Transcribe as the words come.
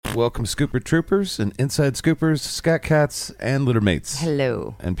Welcome, Scooper Troopers and Inside Scoopers, Scat Cats, and Litter Mates.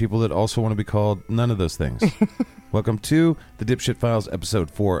 Hello. And people that also want to be called none of those things. Welcome to the Dipshit Files,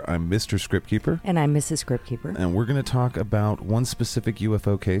 Episode 4. I'm Mr. Scriptkeeper. And I'm Mrs. Scriptkeeper. And we're going to talk about one specific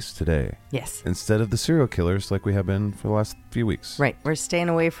UFO case today. Yes. Instead of the serial killers like we have been for the last few weeks. Right. We're staying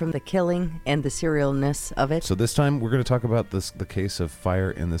away from the killing and the serialness of it. So this time we're going to talk about the case of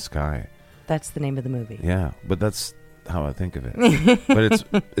Fire in the Sky. That's the name of the movie. Yeah, but that's how I think of it. But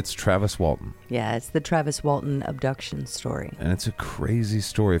it's Travis Walton. Yeah, it's the Travis Walton abduction story. And it's a crazy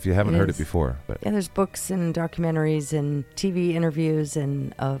story if you haven't heard it before. But yeah, there's books and documentaries and TV interviews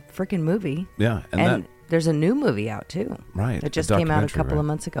and a freaking movie. Yeah. And there's a new movie out, too. Right. It just came out a couple of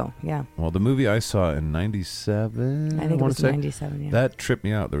months ago. Yeah. Well, the movie I saw in 97, I think it was 97, yeah. That tripped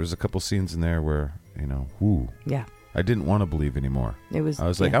me out. There was a couple scenes in there where, whoo. Yeah. I didn't want to believe anymore. I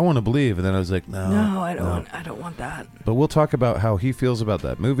was like, I want to believe, and then I was like, no, I don't want that. But we'll talk about how he feels about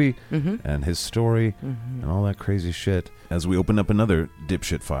that movie and his story and all that crazy shit as we open up another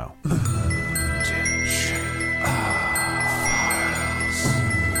dipshit file.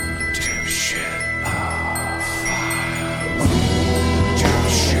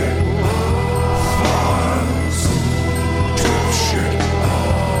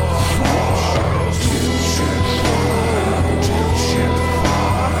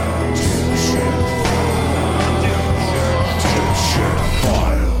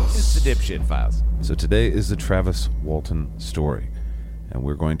 Dipshit Files. So today is the Travis Walton story, and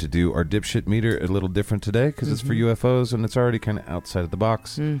we're going to do our dipshit meter a little different today because it's for UFOs and it's already kind of outside of the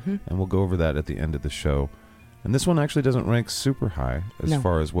box, and we'll go over that at the end of the show. And this one actually doesn't rank super high as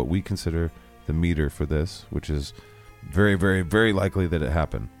far as what we consider the meter for this, which is very, very, very likely that it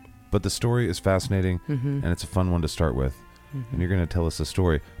happened. But the story is fascinating, and it's a fun one to start with. And you're going to tell us a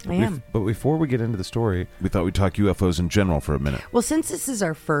story. I am. But before we get into the story, we thought we'd talk UFOs in general for a minute. Well, since this is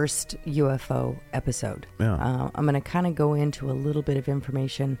our first UFO episode, I'm going to kind of go into a little bit of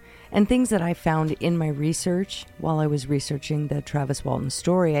information and things that I found in my research while I was researching the Travis Walton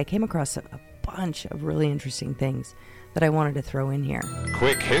story. I came across a bunch of really interesting things that I wanted to throw in here.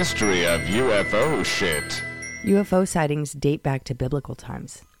 Quick history of UFO shit. UFO sightings date back to biblical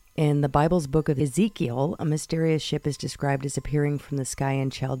times. In the Bible's book of Ezekiel, a mysterious ship is described as appearing from the sky in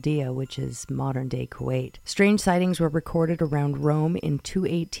Chaldea, which is modern-day Kuwait. Strange sightings were recorded around Rome in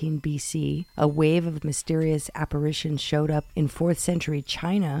 218 BC. A wave of mysterious apparitions showed up in 4th century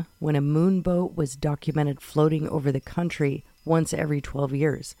China when a moonboat was documented floating over the country once every 12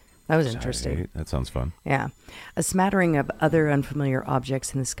 years. That was interesting. That sounds fun. Yeah. A smattering of other unfamiliar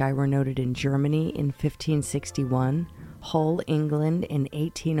objects in the sky were noted in Germany in 1561, Hull, England in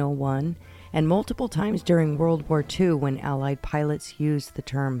 1801, and multiple times during World War II when Allied pilots used the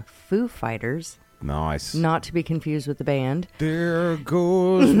term Foo Fighters. Nice. Not to be confused with the band. There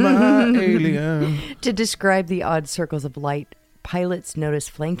goes my alien. To describe the odd circles of light pilots noticed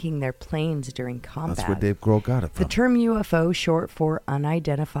flanking their planes during combat. That's where Dave Grohl got it from. The term UFO, short for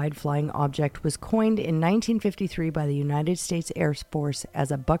Unidentified Flying Object, was coined in 1953 by the United States Air Force as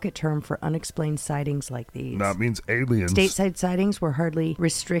a bucket term for unexplained sightings like these. That means aliens. Stateside sightings were hardly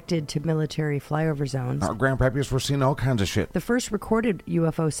restricted to military flyover zones. Our grandpappies were seeing all kinds of shit. The first recorded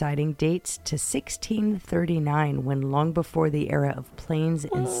UFO sighting dates to 1639, when long before the era of planes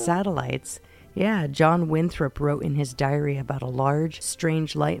and satellites, John Winthrop wrote in his diary about a large,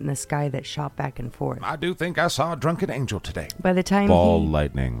 strange light in the sky that shot back and forth. I do think I saw a drunken angel today. By the time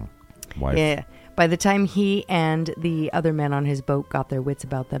lightning. Wife. Yeah. By the time he and the other men on his boat got their wits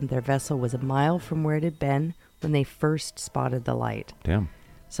about them, their vessel was a mile from where it had been when they first spotted the light. Damn.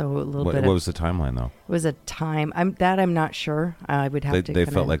 So a little bit. What was the timeline, though? It was a time. I'm not sure. I would have to. They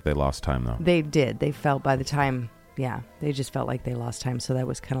felt like they lost time, though. They did. They felt by the time. Yeah, they just felt like they lost time, so that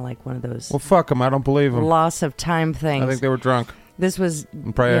was kind of like one of those... Well, fuck them, I don't believe them. Loss of time things. I think they were drunk. This was...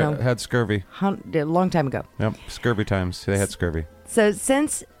 Probably had scurvy. A long time ago. Yep, scurvy times. They had scurvy. So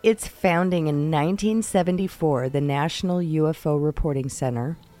since its founding in 1974, the National UFO Reporting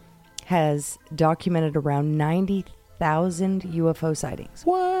Center has documented around 90,000 UFO sightings.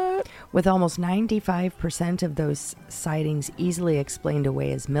 What? With almost 95% of those sightings easily explained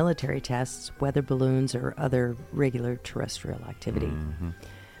away as military tests, weather balloons, or other regular terrestrial activity.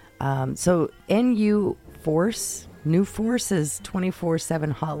 So NU Force, New Force's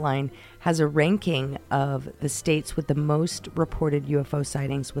 24/7 hotline has a ranking of the states with the most reported UFO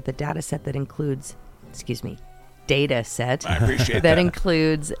sightings, with a data set that includes, data set I appreciate that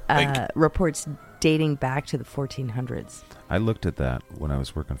includes reports dating back to the 1400s. I looked at that when I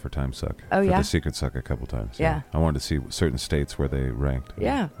was working for Time Suck. Oh, for yeah? the Secret Suck a couple times. Yeah. I wanted to see certain states where they ranked.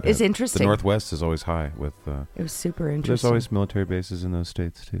 Yeah, it's interesting. The Northwest is always high with... it was super interesting. There's always military bases in those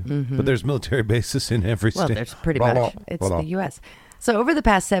states, too. But there's military bases in every state. Well, there's pretty much. It's the U.S. So over the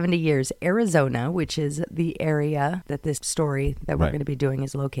past 70 years, Arizona, which is the area that this story that we're going to be doing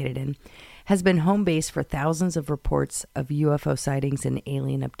is located in, has been home base for thousands of reports of UFO sightings and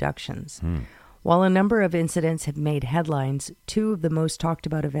alien abductions. While a number of incidents have made headlines, two of the most talked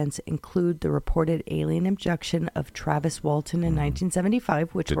about events include the reported alien abduction of Travis Walton in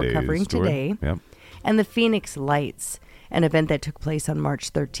 1975, which we're covering today, and the Phoenix Lights, an event that took place on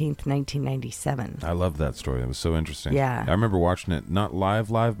March 13th, 1997. I love that story. It was so interesting. Yeah. I remember watching it, not live,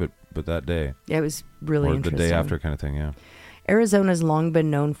 but that day. Yeah, it was really or interesting. Or the day after kind of thing, yeah. Arizona's long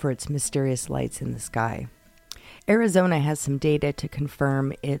been known for its mysterious lights in the sky. Arizona has some data to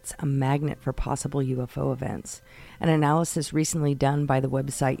confirm it's a magnet for possible UFO events. An analysis recently done by the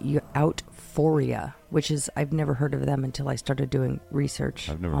website Outforia, which is, I've never heard of them until I started doing research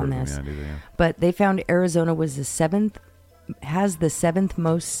on this. I've never heard of them either, yeah. But they found Arizona has the seventh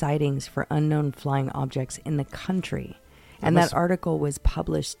most sightings for unknown flying objects in the country. And that article was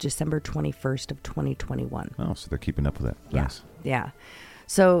published December 21st of 2021. Oh, so they're keeping up with it. Yeah. Nice. Yeah.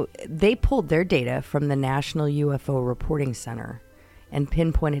 So they pulled their data from the National UFO Reporting Center and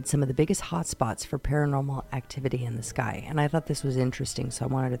pinpointed some of the biggest hotspots for paranormal activity in the sky. And I thought this was interesting, so I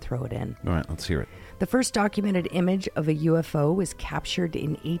wanted to throw it in. All right, let's hear it. The first documented image of a UFO was captured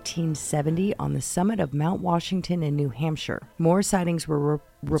in 1870 on the summit of Mount Washington in New Hampshire. More sightings were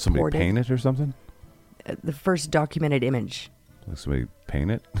reported. Somebody paint it or something? The first documented image. Like somebody paint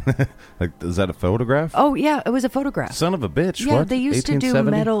it? Like, is that a photograph? Oh yeah, it was a photograph. Son of a bitch! Yeah, what? they used to do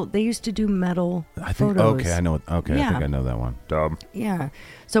metal. They used to do metal photos. Okay, I know. Okay, Yeah. I think I know that one. Dumb. Yeah.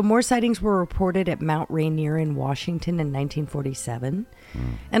 So more sightings were reported at Mount Rainier in Washington in 1947,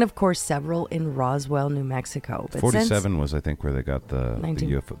 and of course several in Roswell, New Mexico. But 47 was, I think, where they got the 19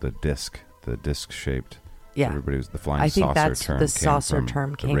 UFO, the disc shaped. Yeah. Everybody was the flying I think saucer that's term. the saucer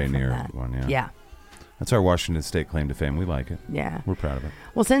term the came Rainier from that. one. Yeah. Yeah. That's our Washington State claim to fame. We like it. Yeah. We're proud of it.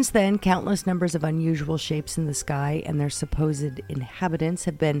 Well, since then, countless numbers of unusual shapes in the sky and their supposed inhabitants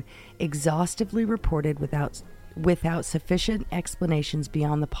have been exhaustively reported without sufficient explanations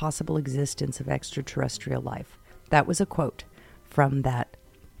beyond the possible existence of extraterrestrial life. That was a quote from that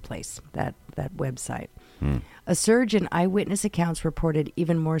place, that website. A surge in eyewitness accounts reported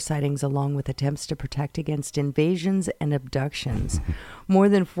even more sightings along with attempts to protect against invasions and abductions. More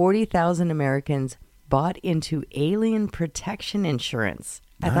than 40,000 Americans bought into alien protection insurance.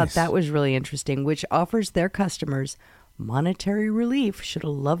 I thought that was really interesting, which offers their customers monetary relief should a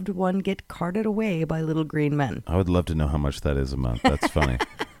loved one get carted away by little green men. I would love to know how much that is a month. That's funny.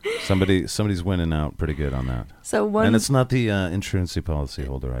 Somebody's winning out pretty good on that. And it's not the insurance policy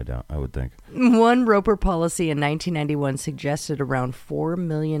holder, I would think. One Roper policy in 1991 suggested around 4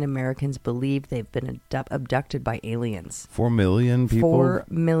 million Americans believe they've been abducted by aliens. 4 million people? 4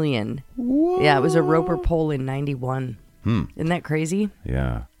 million. Whoa. Yeah, it was a Roper poll in 91. Isn't that crazy?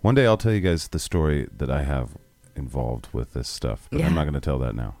 Yeah. One day I'll tell you guys the story that I have involved with this stuff, but I'm not going to tell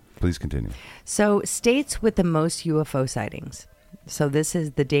that now. Please continue. So, states with the most UFO sightings. So this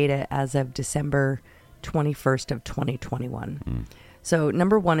is the data as of December 21st of 2021. So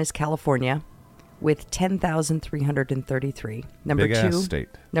number 1 is California with 10,333. Big ass state.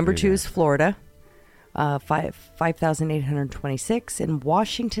 Number 2 is Florida, 5,826. And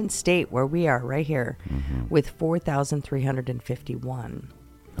Washington State, where we are right here, with 4,351.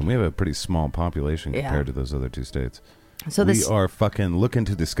 And we have a pretty small population compared to those other two states. So we are fucking looking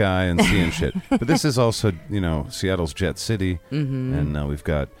to the sky and seeing shit. But this is also, Seattle's Jet City. And we've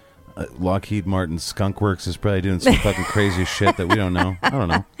got Lockheed Martin Skunk Works is probably doing some fucking crazy shit that we don't know. I don't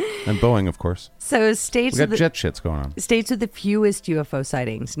know. And Boeing, of course. So states we got jet shits going on. States with the fewest UFO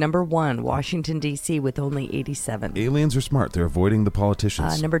sightings. Number 1, Washington, D.C. with only 87. Aliens are smart. They're avoiding the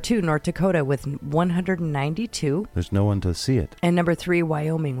politicians. Number 2, North Dakota with 192. There's no one to see it. And number 3,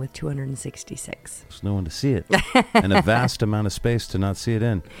 Wyoming with 266. There's no one to see it. And a vast amount of space to not see it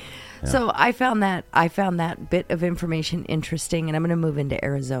in. Yeah. So I found that bit of information interesting, and I'm going to move into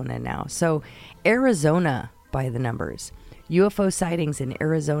Arizona now. So Arizona, by the numbers, UFO sightings in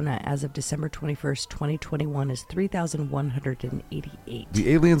Arizona as of December 21st, 2021 is 3,188.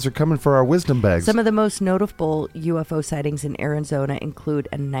 The aliens are coming for our wisdom bags. Some of the most notable UFO sightings in Arizona include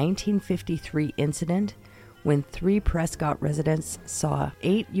a 1953 incident when 3 Prescott residents saw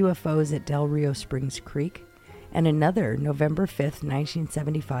 8 UFOs at Del Rio Springs Creek, and another November 5th,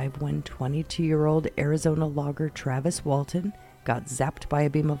 1975, when 22-year-old Arizona logger Travis Walton got zapped by a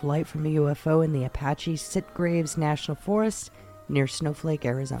beam of light from a UFO in the Apache Sitgraves National Forest near Snowflake,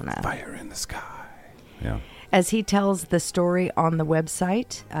 Arizona. Fire in the sky. Yeah. As he tells the story on the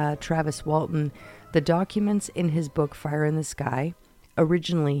website, Travis Walton, the documents in his book, Fire in the Sky,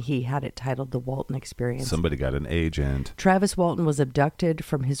 originally he had it titled The Walton Experience. Somebody got an agent. Travis Walton was abducted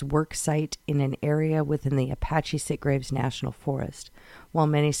from his work site in an area within the Apache Sitgraves National Forest. While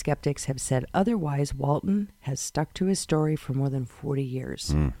many skeptics have said otherwise, Walton has stuck to his story for more than 40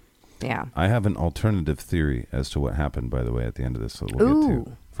 years. Yeah. I have an alternative theory as to what happened, by the way, at the end of this. So we'll get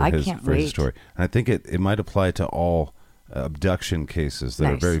to I can't wait. His story. And I think it might apply to all abduction cases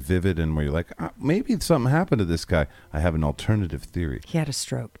that are very vivid and where you're like, maybe something happened to this guy. I have an alternative theory. He had a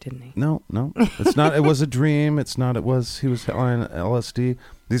stroke, didn't he? No. It's not. It was a dream. It's not. He was on LSD.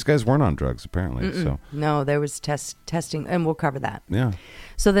 These guys weren't on drugs, apparently. So no, there was testing, and we'll cover that. Yeah.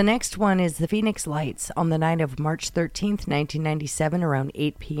 So the next one is the Phoenix Lights. On the night of March 13th, 1997, around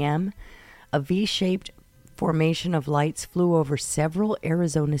 8 p.m., a V-shaped formation of lights flew over several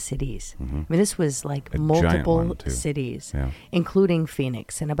Arizona cities. I mean, this was like multiple cities, including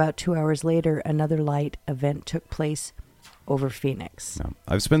Phoenix. And about 2 hours later, another light event took place over Phoenix. Yeah.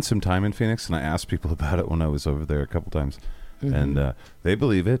 I've spent some time in Phoenix, and I asked people about it when I was over there a couple times. And they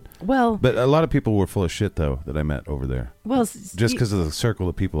believe it. Well, but a lot of people were full of shit, though, that I met over there. Well, just because of the circle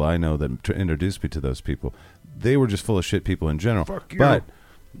of people I know that introduced me to those people, they were just full of shit people in general. Fuck you. But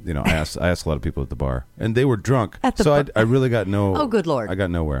I asked a lot of people at the bar, and they were drunk. I really got no. Oh, good Lord! I got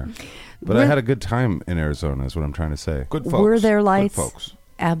nowhere. But I had a good time in Arizona. Is what I'm trying to say. Good folks. Were there lights? Good folks.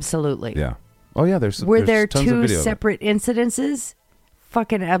 Absolutely. Yeah. Oh yeah. There's. Were there's there tons two of video separate incidences?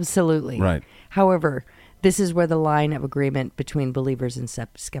 Fucking absolutely. Right. However, this is where the line of agreement between believers and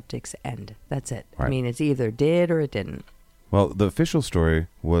skeptics end. That's it. Right. I mean, it's either did or it didn't. Well, the official story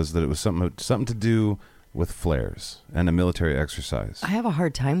was that it was something to do with flares and a military exercise. I have a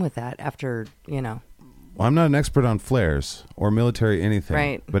hard time with that after, Well, I'm not an expert on flares or military anything.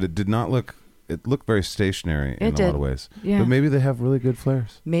 Right. But it did not look... It looked very stationary in a lot of ways. Yeah. But maybe they have really good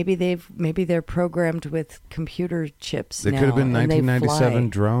flares. Maybe they're programmed with computer chips They now. could have been and 1997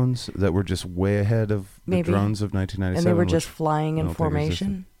 drones that were just way ahead of the drones of 1997. And they were just flying in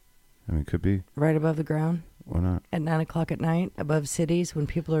formation. I mean, could be. Right above the ground. Why not? At 9 o'clock at night, above cities, when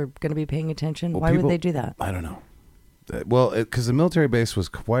people are going to be paying attention. Why would they do that? I don't know. Well, because the military base was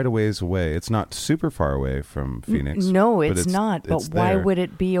quite a ways away. It's not super far away from Phoenix. No, it's not. But why there. would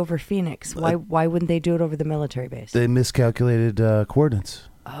it be over Phoenix? Why wouldn't they do it over the military base? They miscalculated coordinates.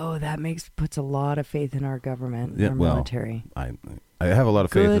 Oh, that puts a lot of faith in our government, our military. I have a lot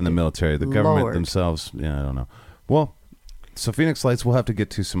of faith in the military. The government themselves, I don't know. Well, so Phoenix Lights we'll have to get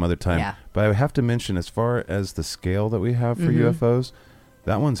to some other time. Yeah. But I have to mention, as far as the scale that we have for UFOs,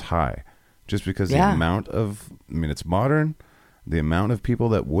 that one's high. Just because the amount of, it's modern, the amount of people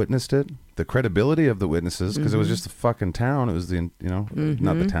that witnessed it, the credibility of the witnesses, because it was just a fucking town. It was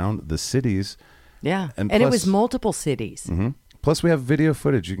not the town, the cities. Yeah. And plus, it was multiple cities. Plus, we have video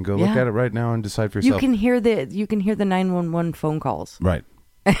footage. You can go look at it right now and decide for yourself. You can hear the 911 phone calls. Right.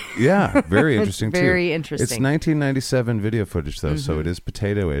 Yeah. Very interesting, too. Very interesting. It's 1997 video footage, though, so it is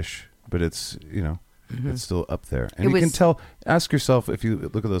potato-ish, but it's, it's still up there. And you can tell, ask yourself, if you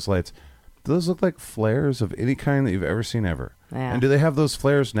look at those lights, do those look like flares of any kind that you've ever seen ever? Yeah. And do they have those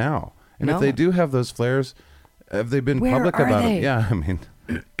flares now? And if they do have those flares, have they been public about them? Yeah,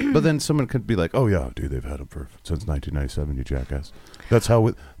 but then someone could be like, "Oh yeah, dude, they've had them since 1997. You jackass." That's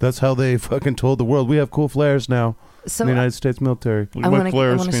how they fucking told the world we have cool flares now. So in the United States military. I want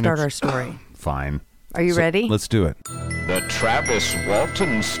to start our story. Fine. Are you ready? Let's do it. The Travis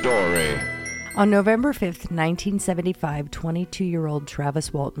Walton Story. On November 5th, 1975, 22-year-old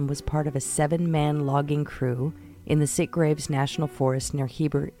Travis Walton was part of a 7-man logging crew in the Sitgraves National Forest near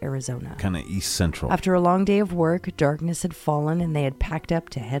Heber, Arizona. Kind of east central. After a long day of work, darkness had fallen and they had packed up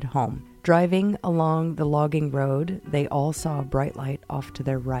to head home. Driving along the logging road, they all saw a bright light off to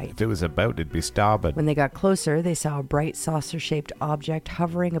their right. If it was about, it'd be starboard. When they got closer, they saw a bright saucer-shaped object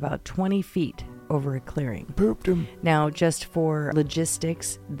hovering about 20 feet over a clearing. Pooped him. Now, just for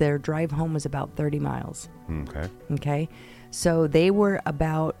logistics, their drive home was about 30 miles. Okay. So they were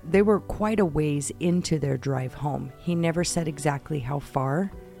quite a ways into their drive home. He never said exactly how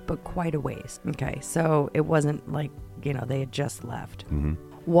far, but quite a ways. Okay. So it wasn't like, they had just left.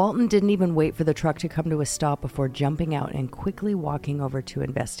 Walton didn't even wait for the truck to come to a stop before jumping out and quickly walking over to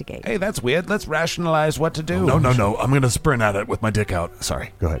investigate. Hey, that's weird. Let's rationalize what to do. No. I'm going to sprint at it with my dick out.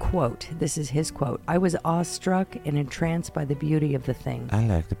 Sorry. Go ahead. Quote, this is his quote, "I was awestruck and entranced by the beauty of the thing. I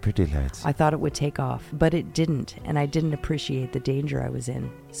like the pretty lights. I thought it would take off, but it didn't, and I didn't appreciate the danger I was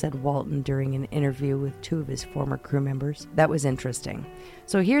in," said Walton during an interview with 2 of his former crew members. That was interesting.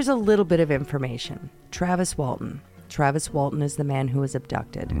 So here's a little bit of information. Travis Walton. Travis Walton is the man who was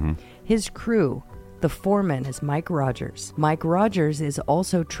abducted. Mm-hmm. His crew, the foreman, is Mike Rogers. Mike Rogers is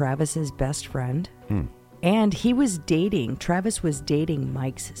also Travis's best friend. And Travis was dating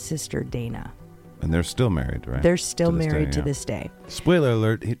Mike's sister, Dana. And they're still married, right? They're still married to this day. Spoiler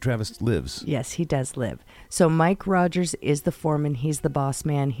alert, Travis lives. Yes, he does live. So Mike Rogers is the foreman. He's the boss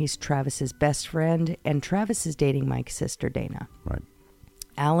man. He's Travis's best friend. And Travis is dating Mike's sister, Dana. Right.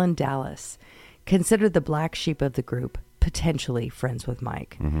 Alan Dallas, considered the black sheep of the group, potentially friends with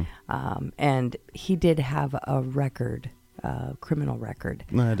Mike. And he did have a record, criminal record.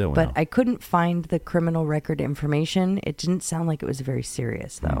 No, I don't know. But I couldn't find the criminal record information. It didn't sound like it was very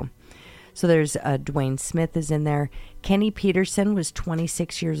serious, though. So there's Dwayne Smith is in there. Kenny Peterson was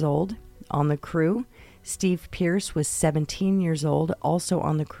 26 years old on the crew. Steve Pierce was 17 years old, also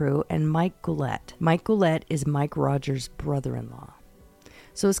on the crew. And Mike Goulet. Mike Goulet is Mike Rogers' brother-in-law.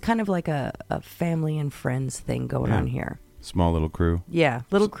 So it's kind of like a family and friends thing going on here. Small little crew. Yeah,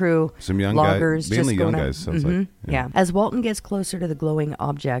 little crew. Some young loggers, guys. Mainly just young going guys, sounds like. Yeah. As Walton gets closer to the glowing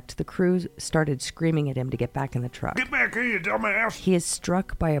object, the crew started screaming at him to get back in the truck. Get back here, you dumbass. He is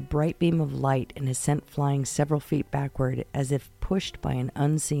struck by a bright beam of light and is sent flying several feet backward as if pushed by an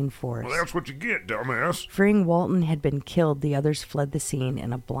unseen force. Well, that's what you get, dumbass. Fearing Walton had been killed, the others fled the scene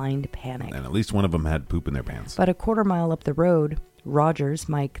in a blind panic. And at least one of them had poop in their pants. About a quarter mile up the road, Rogers,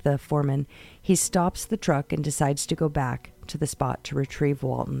 Mike, the foreman, he stops the truck and decides to go back to the spot to retrieve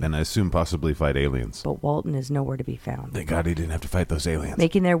Walton. And I assume possibly fight aliens. But Walton is nowhere to be found. Thank God he didn't have to fight those aliens.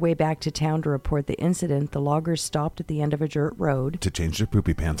 Making their way back to town to report the incident, the loggers stopped at the end of a dirt road to change their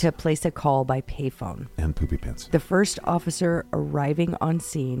poopy pants. To place a call by payphone. And poopy pants. The first officer arriving on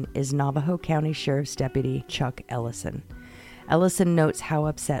scene is Navajo County Sheriff's Deputy Chuck Ellison. Ellison notes how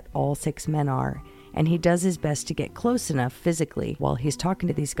upset all 6 men are, and he does his best to get close enough physically while he's talking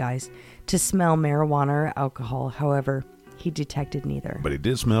to these guys to smell marijuana or alcohol. However, he detected neither. But he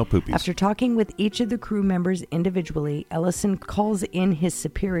did smell poopies. After talking with each of the crew members individually, Ellison calls in his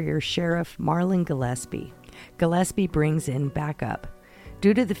superior, Sheriff Marlon Gillespie. Gillespie brings in backup.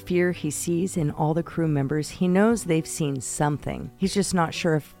 Due to the fear he sees in all the crew members, he knows they've seen something. He's just not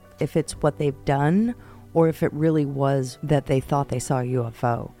sure if it's what they've done or if it really was that they thought they saw a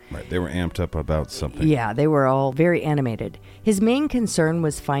UFO. Right, they were amped up about something. Yeah, they were all very animated. His main concern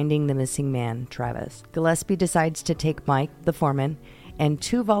was finding the missing man, Travis. Gillespie decides to take Mike, the foreman, and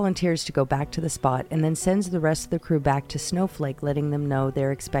 2 volunteers to go back to the spot, and then sends the rest of the crew back to Snowflake, letting them know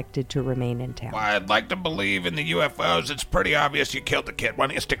they're expected to remain in town. Well, I'd like to believe in the UFOs. It's pretty obvious you killed the kid. Why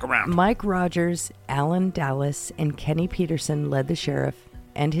don't you stick around? Mike Rogers, Alan Dallas, and Kenny Peterson led the sheriff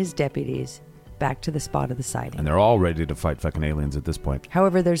and his deputies back to the spot of the sighting. And they're all ready to fight fucking aliens at this point.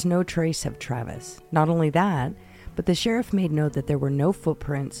 However, there's no trace of Travis. Not only that, but the sheriff made note that there were no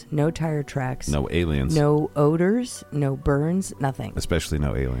footprints, no tire tracks, no aliens, no odors, no burns, nothing. Especially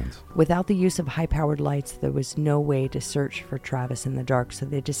no aliens. Without the use of high-powered lights, there was no way to search for Travis in the dark, so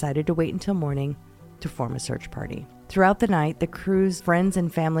they decided to wait until morning to form a search party. Throughout the night, the crew's friends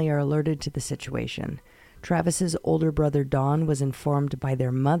and family are alerted to the situation. Travis's older brother Don was informed by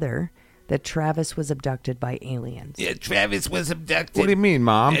their mother that Travis was abducted by aliens. Yeah, Travis was abducted. What do you mean,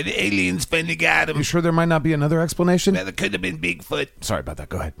 Mom? And the aliens finally got him. You sure there might not be another explanation? Well, it could have been Bigfoot. Sorry about that.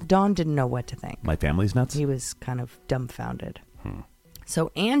 Go ahead. Don didn't know what to think. My family's nuts? He was kind of dumbfounded.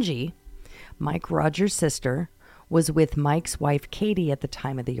 So Angie, Mike Rogers' sister, was with Mike's wife Katie at the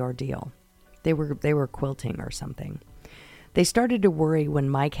time of the ordeal. They were quilting or something. They started to worry when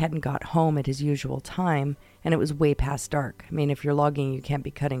Mike hadn't got home at his usual time, and it was way past dark. I mean, if you're logging, you can't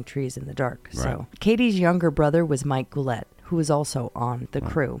be cutting trees in the dark. Right. So Katie's younger brother was Mike Goulet, who was also on the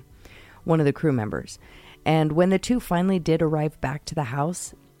crew, one of the crew members. And when the 2 finally did arrive back to the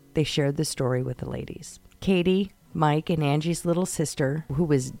house, they shared the story with the ladies. Katie, Mike, and Angie's little sister, who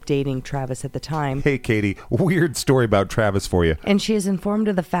was dating Travis at the time. Hey, Katie, weird story about Travis for you. And she is informed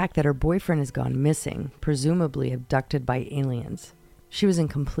of the fact that her boyfriend has gone missing, presumably abducted by aliens. She was in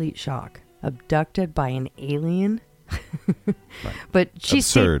complete shock. Abducted by an alien? Right. But she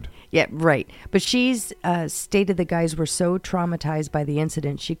absurd. Yeah, right. But she's stated the guys were so traumatized by the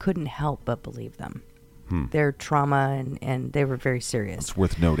incident, she couldn't help but believe them. Their trauma, and they were very serious. It's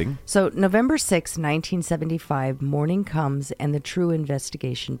worth noting. So November 6, 1975, morning comes and the true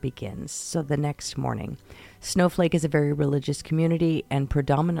investigation begins. So the next morning, Snowflake is a very religious community and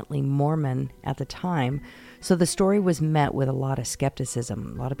predominantly Mormon at the time. So the story was met with a lot of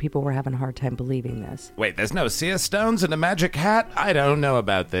skepticism. A lot of people were having a hard time believing this. Wait, there's no seer stones and a magic hat? I don't know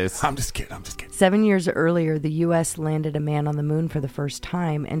about this. I'm just kidding. 7 years earlier, the U.S. landed a man on the moon for the first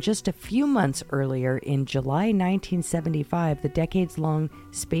time, and just a few months earlier, in July 1975, the decades-long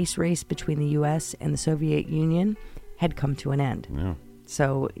space race between the U.S. and the Soviet Union had come to an end. Yeah.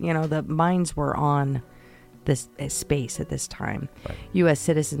 So, the minds were on this space at this time. Right. U.S.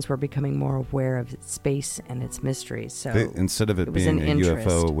 citizens were becoming more aware of space and its mysteries. So instead of it being a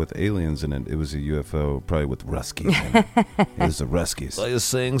UFO with aliens in it, it was a UFO probably with Ruskies in it. It was the Ruskies. They're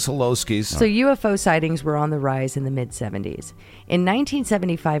saying Soloskis. So UFO sightings were on the rise in the mid-'70s. In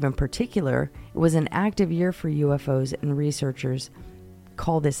 1975 in particular, it was an active year for UFOs, and researchers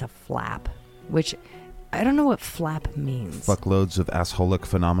call this a flap, which I don't know what flap means. Fuckloads of assholic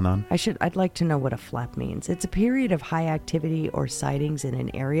phenomenon. I'd like to know what a flap means. It's a period of high activity or sightings in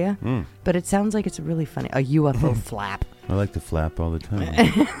an area, but it sounds like it's really funny. A UFO flap. I like to flap all the time.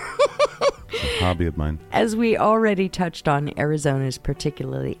 It's a hobby of mine. As we already touched on, Arizona is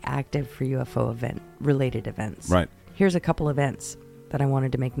particularly active for UFO related events. Right. Here's a couple events that I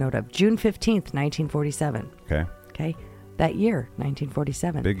wanted to make note of. June 15th, 1947. Okay. That year,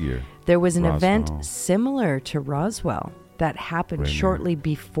 1947. Big year. There was an Roswell. event similar to Roswell that happened shortly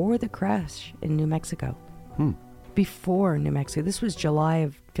before the crash in New Mexico. Before New Mexico. This was July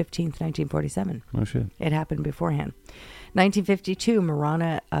of 15th, 1947. Oh, shit. It happened beforehand. 1952,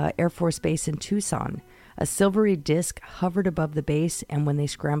 Marana Air Force Base in Tucson. A silvery disc hovered above the base, and when they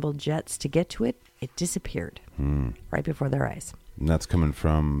scrambled jets to get to it, it disappeared right before their eyes. And that's coming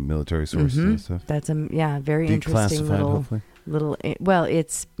from military sources and stuff? That's a very interesting hopefully. Well,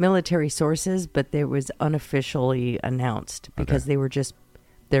 it's military sources, but it was unofficially announced because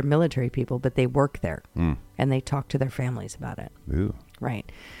they're military people, but they work there and they talk to their families about it. Ooh.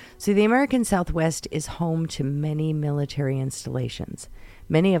 Right. So the American Southwest is home to many military installations.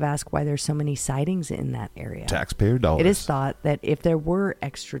 Many have asked why there's so many sightings in that area. Taxpayer dollars. It is thought that if there were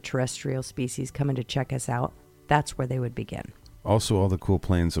extraterrestrial species coming to check us out, that's where they would begin. Also, all the cool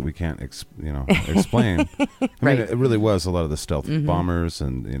planes that we can't, explain. Right. It really was a lot of the stealth bombers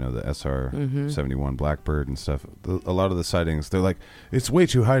and, the SR-71 Blackbird and stuff. A lot of the sightings, they're like, it's way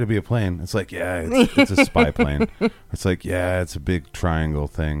too high to be a plane. It's like, yeah, it's a spy plane. It's like, yeah, it's a big triangle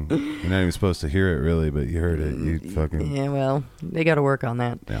thing. You're not even supposed to hear it, really, but you heard it. You fucking... Yeah, well, they got to work on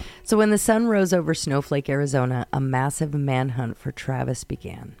that. Yeah. So when the sun rose over Snowflake, Arizona, a massive manhunt for Travis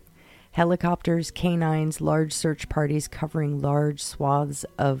began. Helicopters, canines, large search parties covering large swaths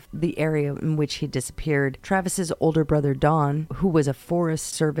of the area in which he disappeared. Travis's older brother, Don, who was a Forest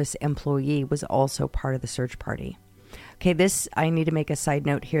Service employee, was also part of the search party. Okay, I need to make a side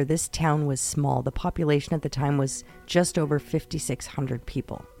note here. This town was small. The population at the time was just over 5,600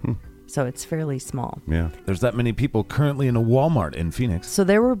 people. So it's fairly small. Yeah. There's that many people currently in a Walmart in Phoenix. So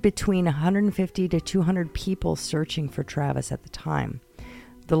there were between 150 to 200 people searching for Travis at the time.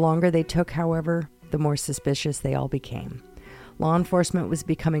 The longer they took, however, the more suspicious they all became. Law enforcement was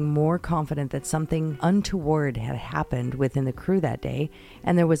becoming more confident that something untoward had happened within the crew that day,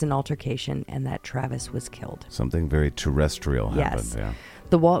 and there was an altercation and that Travis was killed. Something very terrestrial happened. Yes. Yeah.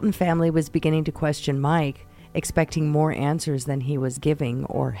 The Walton family was beginning to question Mike, expecting more answers than he was giving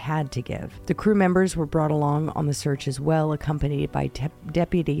or had to give. The crew members were brought along on the search as well, accompanied by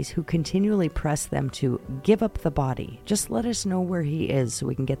deputies who continually pressed them to give up the body. Just let us know where he is so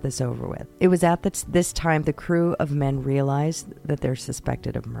we can get this over with. It was at this time the crew of men realized that they're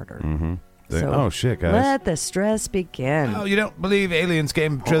suspected of murder. Oh, shit, guys. Let the stress begin. Oh, you don't believe aliens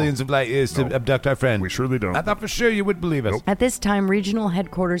came trillions of light years to abduct our friend? We surely don't. I thought for sure you would believe us. At this time, regional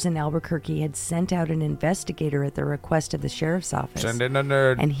headquarters in Albuquerque had sent out an investigator at the request of the sheriff's office. Send in a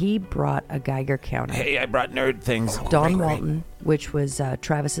nerd. And he brought a Geiger counter. Hey, I brought nerd things. Don Walton, which was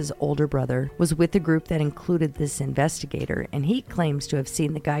Travis's older brother, was with the group that included this investigator, and he claims to have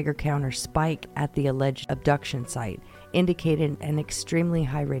seen the Geiger counter spike at the alleged abduction site, indicating an extremely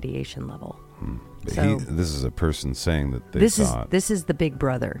high radiation level. So this is a person saying that they saw it. This is the big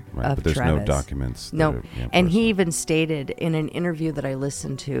brother of but there's Travis. no documents. No, and he even stated in an interview that I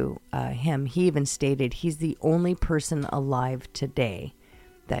listened to he even stated he's the only person alive today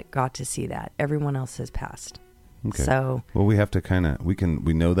that got to see that. Everyone else has passed. Okay. So, well, we have to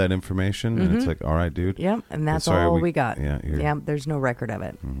we know that information, and it's like, all right, dude. Yep, and that's all we got. Yeah, there's no record of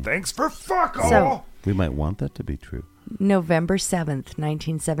it. Thanks for fuck all. So, we might want that to be true. November 7th,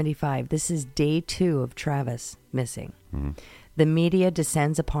 1975. This is day 2 of Travis missing. The media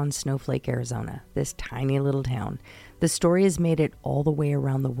descends upon Snowflake, Arizona, this tiny little town. The story has made it all the way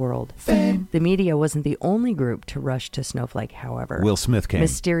around the world. Fame. The media wasn't the only group to rush to Snowflake, however. Will Smith came.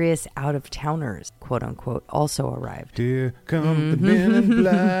 Mysterious out-of-towners, quote-unquote, also arrived. Here come the men in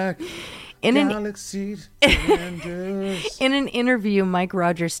black. In an Galaxies Anders. In an interview, Mike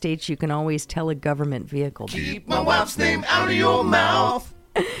Rogers states you can always tell a government vehicle. Keep my wife's name out of your mouth.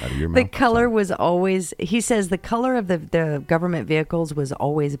 Out of your The mouth, color was always, he says the color of the government vehicles was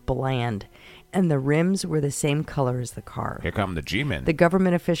always bland, and the rims were the same color as the car. Here come the G-men. The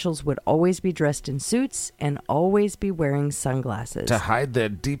government officials would always be dressed in suits and always be wearing sunglasses. To hide their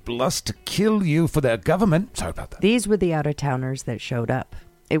deep lust to kill you for their government. Sorry about that. These were the out-of-towners that showed up.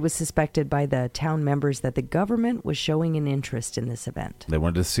 It was suspected by the town members that the government was showing an interest in this event. They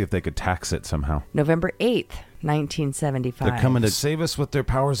wanted to see if they could tax it somehow. November 8th, 1975. They're coming to Save us with their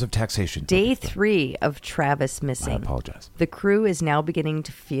powers of taxation. Day 3 of Travis I missing. apologize. The crew is now beginning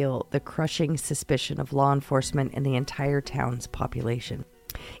to feel the crushing suspicion of law enforcement and the entire town's population.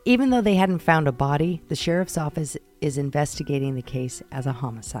 Even though they hadn't found a body, the sheriff's office is investigating the case as a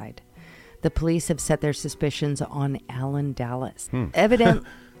homicide. The police have set their suspicions on Alan Dallas. Evident.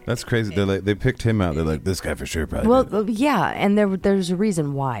 That's crazy. They picked him out. They're like, this guy for sure probably Well, did it. yeah, and there's a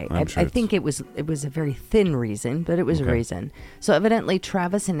reason why. I'm sure I think it was a very thin reason, but it was a Okay. reason. So evidently,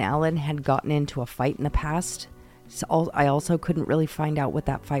 Travis and Alan had gotten into a fight in the past. So I also couldn't really find out what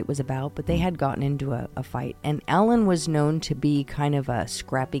that fight was about, but they had gotten into a fight. And Alan was known to be kind of a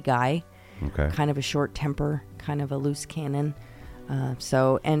scrappy guy, Okay. kind of a short temper, kind of a loose cannon.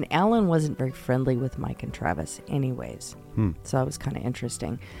 And Alan wasn't very friendly with Mike and Travis anyways. So that was kind of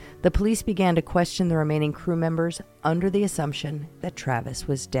interesting. The police began to question the remaining crew members under the assumption that Travis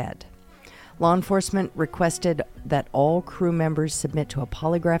was dead. Law enforcement requested that all crew members submit to a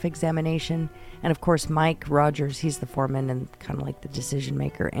polygraph examination. And of course, Mike Rogers, he's the foreman and kind of like the decision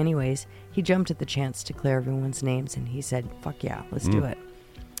maker anyways, he jumped at the chance to clear everyone's names and he said, fuck yeah, let's do it.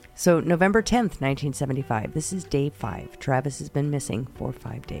 So November 10th, 1975, this is day 5. Travis has been missing for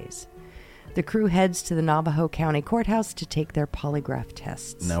 5 days. The crew heads to the Navajo County Courthouse to take their polygraph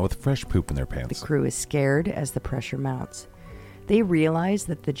tests. Now with fresh poop in their pants. The crew is scared as the pressure mounts. They realize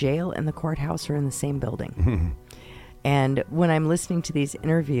that the jail and the courthouse are in the same building. And when I'm listening to these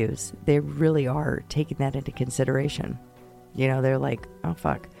interviews, they really are taking that into consideration. You know, they're like, oh,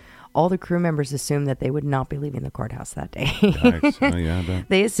 fuck. All the crew members assumed that they would not be leaving the courthouse that day. Nice. Oh, yeah, I bet.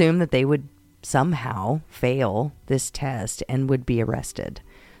 They assumed that they would somehow fail this test and would be arrested.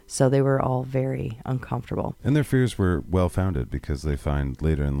 So they were all very uncomfortable. And their fears were well-founded because they find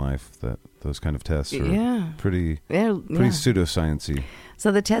later in life that those kind of tests are pretty pseudoscience-y.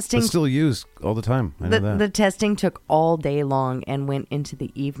 So the testing... But still used all the time. I know that. The testing took all day long and went into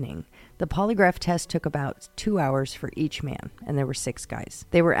the evening. The polygraph test took about 2 hours for each man, and there were 6 guys.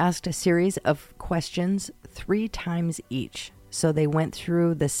 They were asked a series of questions 3 times each. So they went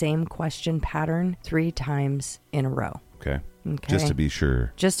through the same question pattern 3 times in a row. Okay. Just to be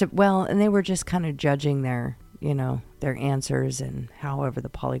sure. And they were just kind of judging their answers and however the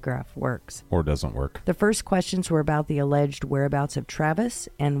polygraph works. Or doesn't work. The first questions were about the alleged whereabouts of Travis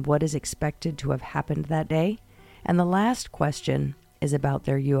and what is expected to have happened that day. And the last question is about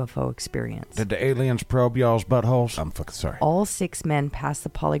their UFO experience. Did the aliens probe y'all's buttholes? I'm fucking sorry. All 6 men passed the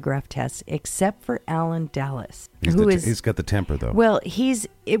polygraph test except for Alan Dallas, He's got the temper, though. Well,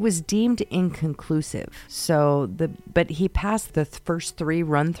 it was deemed inconclusive. But he passed the first 3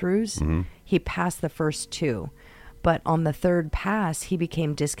 run-throughs. Mm-hmm. He passed the first 2. But on the 3rd pass, he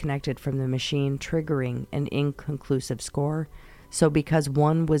became disconnected from the machine, triggering an inconclusive score. So because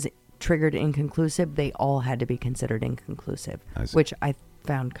one was triggered inconclusive, they all had to be considered inconclusive, which I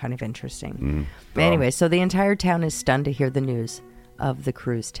found kind of interesting. Mm-hmm. But anyway, so the entire town is stunned to hear the news of the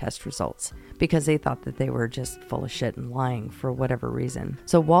crew's test results because they thought that they were just full of shit and lying for whatever reason.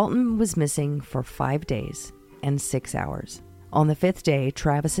 So Walton was missing for 5 days and 6 hours. On the 5th day,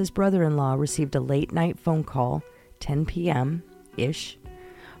 Travis's brother-in-law received a late night phone call, 10 p.m.-ish,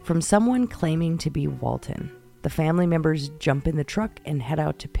 from someone claiming to be Walton. The family members jump in the truck and head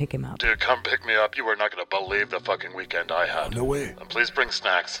out to pick him up. Dude, come pick me up. You are not going to believe the fucking weekend I had. No way. And please bring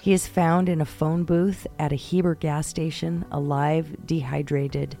snacks. He is found in a phone booth at a Heber gas station, alive,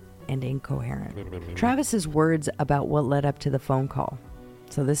 dehydrated, and incoherent. Travis's words about what led up to the phone call.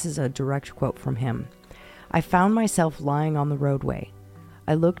 So this is a direct quote from him. I found myself lying on the roadway.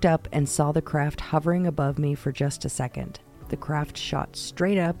 I looked up and saw the craft hovering above me for just a second. The craft shot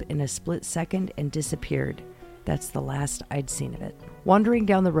straight up in a split second and disappeared. That's the last I'd seen of it. Wandering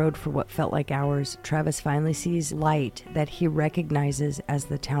down the road for what felt like hours, Travis finally sees light that he recognizes as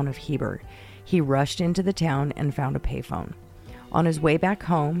the town of Heber. He rushed into the town and found a payphone. On his way back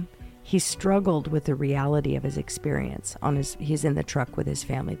home, he struggled with the reality of his experience. He's in the truck with his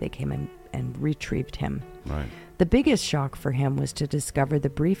family. They came in and retrieved him. Right. The biggest shock for him was to discover the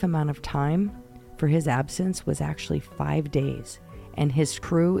brief amount of time for his absence was actually 5 days, and his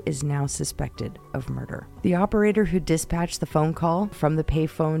crew is now suspected of murder. The operator who dispatched the phone call from the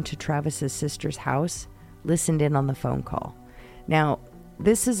payphone to Travis's sister's house listened in on the phone call. Now,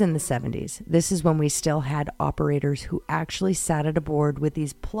 this is in the 70s. This is when we still had operators who actually sat at a board with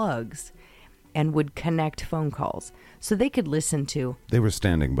these plugs and would connect phone calls. So they could listen to... They were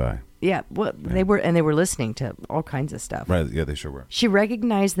standing by. Yeah, well, they were listening to all kinds of stuff. Right, yeah, they sure were. She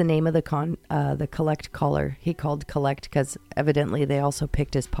recognized the name of the collect caller. He called collect because evidently they also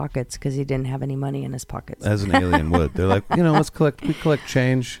picked his pockets because he didn't have any money in his pockets. As an alien would. They're like, let's collect. We collect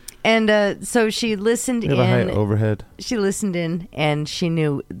change. And so she listened in. We have a high overhead. She listened in, and she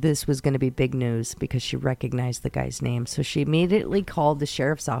knew this was going to be big news because she recognized the guy's name. So she immediately called the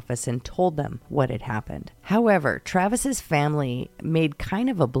sheriff's office and told them what had happened. However, Travis's family made kind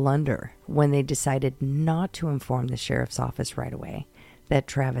of a blunder when they decided not to inform the sheriff's office right away that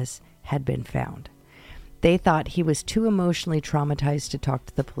Travis had been found. They thought he was too emotionally traumatized to talk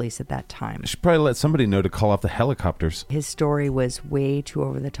to the police at that time. I should probably let somebody know to call off the helicopters. His story was way too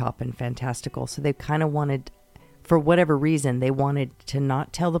over the top and fantastical, so they kind of wanted, for whatever reason, they wanted to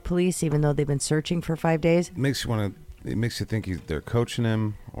not tell the police, even though they've been searching for 5 days. It makes you think they're coaching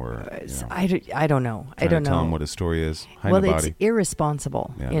him, or I don't know. I don't know. Tell him what his story is. Well, it's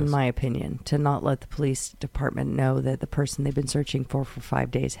irresponsible, in my opinion, to not let the police department know that the person they've been searching for 5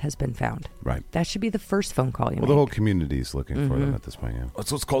 days has been found. Right. That should be the first phone call you make. The whole community's looking for them at this point. Yeah.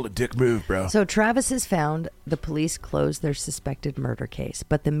 That's what's called a dick move, bro. So Travis is found. The police closed their suspected murder case,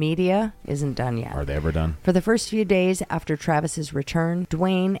 but the media isn't done yet. Are they ever done? For the first few days after Travis's return,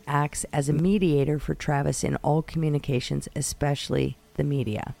 Dwayne acts as a mediator for Travis in all communications, especially the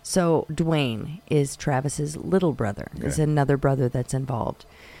media. So Dwayne is Travis's little brother. Okay. There's another brother that's involved.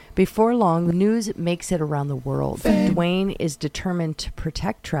 Before long, the news makes it around the world. Dwayne is determined to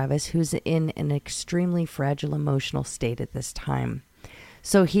protect Travis, who's in an extremely fragile emotional state at this time.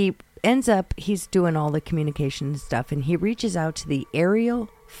 So he's doing all the communication stuff, and he reaches out to the Aerial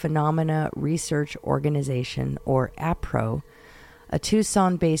Phenomena Research Organization, or APRO, a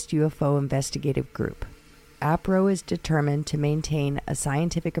Tucson-based UFO investigative group. APRO is determined to maintain a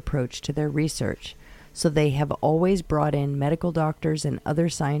scientific approach to their research, so they have always brought in medical doctors and other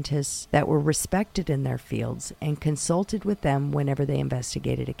scientists that were respected in their fields and consulted with them whenever they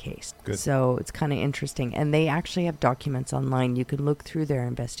investigated a case. Good. So it's kind of interesting. And they actually have documents online. You can look through their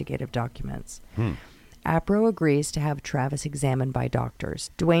investigative documents. APRO agrees to have Travis examined by doctors.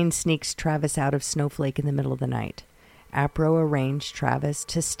 Dwayne sneaks Travis out of Snowflake in the middle of the night. APRO arranged Travis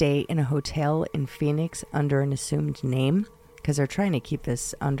to stay in a hotel in Phoenix under an assumed name because they're trying to keep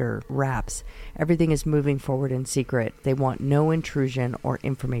this under wraps. Everything is moving forward in secret. They want no intrusion or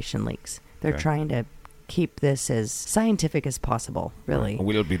information leaks. They're trying to keep this as scientific as possible, really.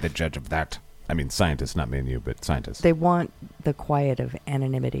 We'll be the judge of that. I mean, scientists, not me and you, but scientists. They want the quiet of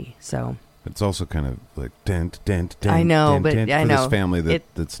anonymity, so... It's also kind of like dent. I know, but for I know this family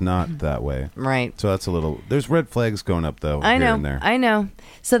that's not that way, right? So that's a little. There's red flags going up though. I know, here and there. I know.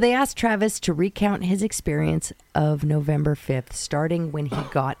 So they asked Travis to recount his experience of November 5th, starting when he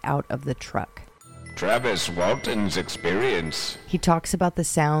got out of the truck. Travis Walton's experience. He talks about the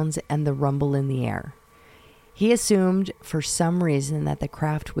sounds and the rumble in the air. He assumed for some reason that the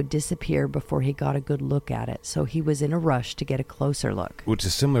craft would disappear before he got a good look at it, so he was in a rush to get a closer look. Which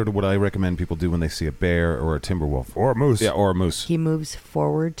is similar to what I recommend people do when they see a bear or a timber wolf. Or a moose. Yeah, or a moose. He moves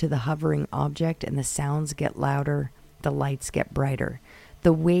forward to the hovering object, and the sounds get louder, the lights get brighter.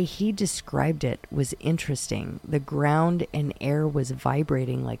 The way he described it was interesting. The ground and air was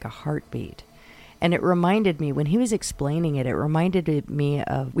vibrating like a heartbeat. And it reminded me, when he was explaining it, reminded me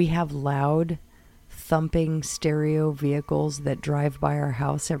of, we have loud thumping stereo vehicles that drive by our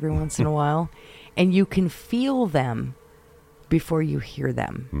house every once in a while, and you can feel them before you hear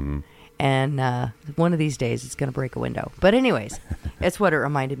them. Mm-hmm. And one of these days it's going to break a window. But anyways, it's what it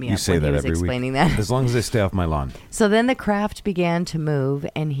reminded me of when he was explaining that. As long as they stay off my lawn. So then the craft began to move,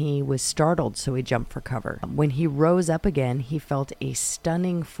 and he was startled, so he jumped for cover. When he rose up again, he felt a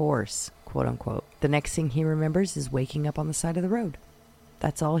stunning force, quote unquote. The next thing he remembers is waking up on the side of the road.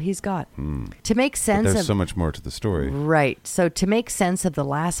 That's all he's got. To make sense But there's so much more to the story. Right. So to make sense of the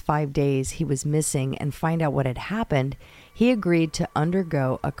last 5 days he was missing and find out what had happened, he agreed to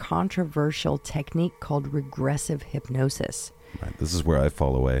undergo a controversial technique called regressive hypnosis. Right. This is where I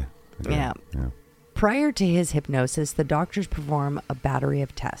fall away. Yeah. Prior to his hypnosis, the doctors perform a battery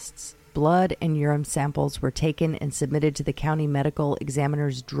of tests. Blood and urine samples were taken and submitted to the county medical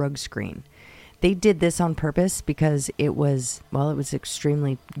examiner's drug screen. They did this on purpose because it was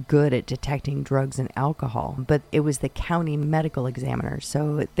extremely good at detecting drugs and alcohol, but it was the county medical examiner,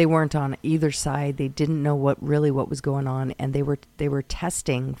 so they weren't on either side. They didn't know what was going on, and they were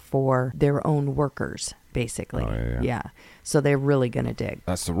testing for their own workers, basically. Oh, yeah. So they're really going to dig.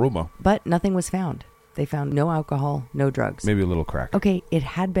 That's the rumor. But nothing was found. They found no alcohol, no drugs. Maybe a little crack. Okay, it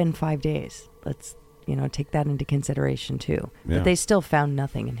had been 5 days. Let's take that into consideration too. Yeah. But they still found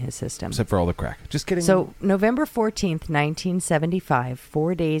nothing in his system. Except for all the crack. Just kidding. So November 14th, 1975,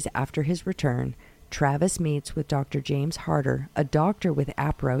 4 days after his return, Travis meets with Dr. James Harder, a doctor with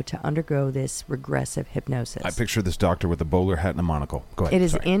APRO, to undergo this regressive hypnosis. I picture this doctor with a bowler hat and a monocle. Go ahead. It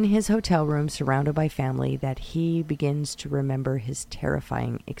is in his hotel room, surrounded by family, that he begins to remember his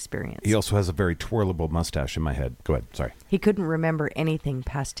terrifying experience. He also has a very twirlable mustache in my head. Go ahead. Sorry. He couldn't remember anything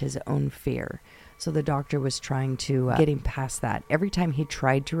past his own fear. So the doctor was trying to get him past that. Every time he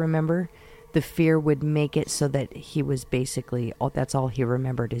tried to remember, the fear would make it so that he was basically, that's all he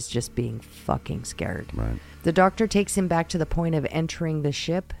remembered is just being fucking scared. Right. The doctor takes him back to the point of entering the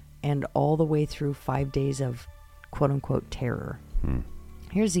ship and all the way through 5 days of quote-unquote terror.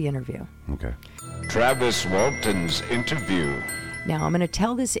 Here's the interview. Okay. Travis Walton's interview. Now, I'm going to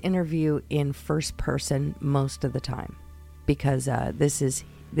tell this interview in first person most of the time because this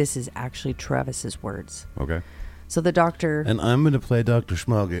is actually Travis's words. Okay. So the doctor... And I'm going to play Dr.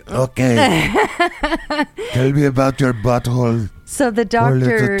 Schmoggy. Okay. Tell me about your butthole. So the Poor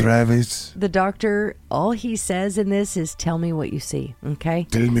little doctor... Travis. The doctor, all he says in this is, tell me what you see, okay?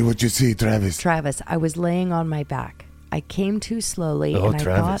 Tell me what you see, Travis. Travis, I was laying on my back. I came to slowly, Oh, and I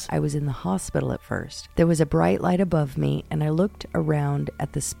Travis. thought I was in the hospital at first. There was a bright light above me, and I looked around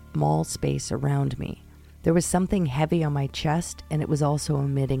at the small space around me. There was something heavy on my chest, and it was also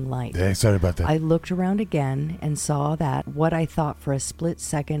emitting light. Hey, sorry about that. I looked around again and saw that what I thought for a split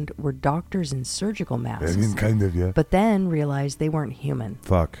second were doctors in surgical masks. I mean, kind of, yeah. But then realized they weren't human.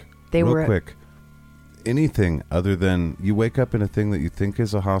 Fuck. They Real were quick. Anything other than you wake up in a thing that you think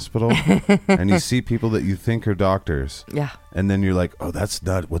is a hospital and you see people that you think are doctors. Yeah. And then you're like, oh, that's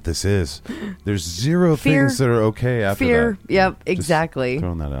not what this is. There's zero Fear. things that are okay after Fear. that. Yep, Just exactly.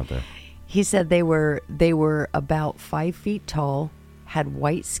 throwing that out there. He said they were about 5 feet tall, had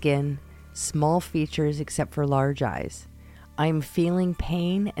white skin, small features except for large eyes. I'm feeling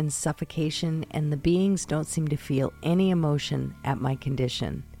pain and suffocation, and the beings don't seem to feel any emotion at my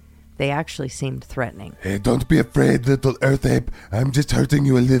condition. They actually seemed threatening. Hey, don't be afraid, little earth ape. I'm just hurting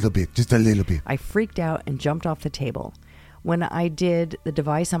you a little bit. Just a little bit. I freaked out and jumped off the table. When I did, the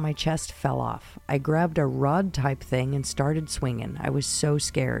device on my chest fell off. I grabbed a rod type thing and started swinging. I was so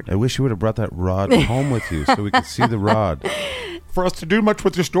scared. I wish you would have brought that rod home with you so we could see the rod. For us to do much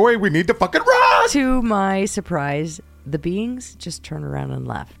with your story, we need to fucking run! To my surprise, the beings just turned around and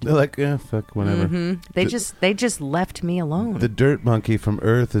left. They're like, yeah, fuck, whatever. They just left me alone. The dirt monkey from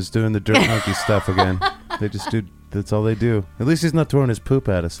Earth is doing the dirt monkey stuff again. They just do. That's all they do. At least he's not throwing his poop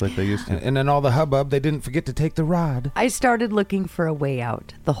at us like they used to. And in all the hubbub, they didn't forget to take the rod. I started looking for a way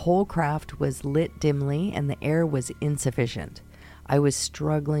out. The whole craft was lit dimly and the air was insufficient. I was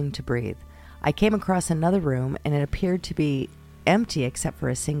struggling to breathe. I came across another room and it appeared to be empty except for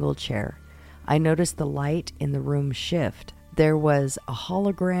a single chair. I noticed the light in the room shift. There was a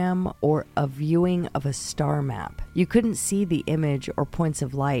hologram or a viewing of a star map. You couldn't see the image or points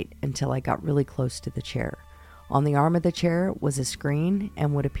of light until I got really close to the chair. On the arm of the chair was a screen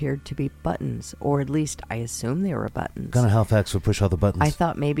and what appeared to be buttons, or at least I assumed they were buttons. Kind of how Fax would push all the buttons. I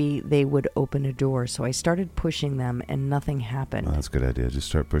thought maybe they would open a door, so I started pushing them and nothing happened. Oh, that's a good idea. Just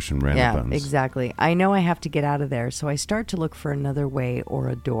start pushing random buttons. Yeah, exactly. I know I have to get out of there, so I start to look for another way or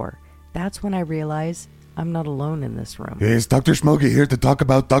a door. That's when I realize I'm not alone in this room. Yes, Dr. Smokey here to talk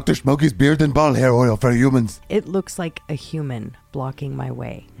about Dr. Smokey's beard and ball hair oil for humans. It looks like a human blocking my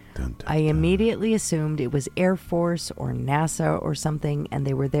way. Dun, dun, I immediately assumed it was Air Force or NASA or something, and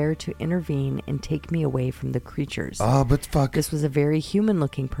they were there to intervene and take me away from the creatures. Oh, but fuck. This was a very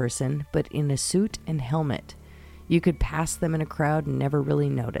human-looking person, but in a suit and helmet. You could pass them in a crowd and never really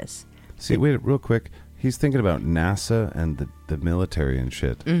notice. See, wait, real quick. He's thinking about NASA and the military and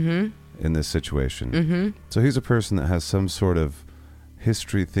shit in this situation. So he's a person that has some sort of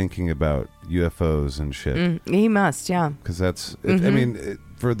history thinking about UFOs and shit. He must, yeah. Because that's, I mean,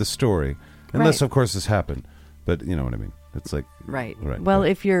 for the story. Unless, Right. of course, this happened. But you know what I mean. It's like... Right. Right. Well,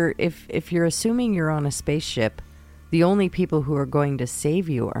 if you're assuming you're on a spaceship, the only people who are going to save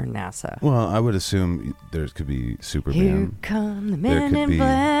you are NASA. Well, I would assume there could be Superman. Here come the men in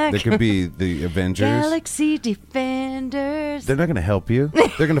black. There could be the Avengers. Galaxy Defenders. They're not going to help you.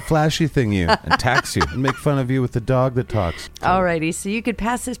 They're going to flashy thing you and tax you and make fun of you with the dog that talks. Alrighty, so you could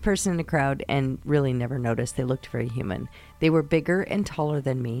pass this person in a crowd and really never notice. They looked very human. They were bigger and taller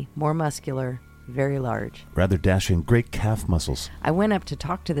than me, more muscular, very large. Rather dashing, great calf muscles. I went up to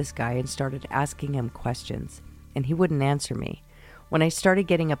talk to this guy and started asking him questions, and he wouldn't answer me. When I started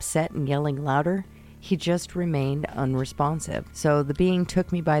getting upset and yelling louder, he just remained unresponsive. So the being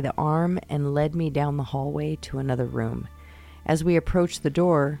took me by the arm and led me down the hallway to another room. As we approached the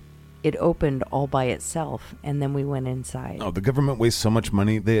door, it opened all by itself, and then we went inside. Oh, the government wastes so much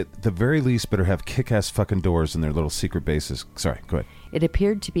money. They, at the very least, better have kick-ass fucking doors in their little secret bases. Sorry, go ahead. It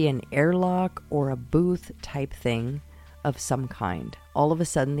appeared to be an airlock or a booth type thing of some kind. All of a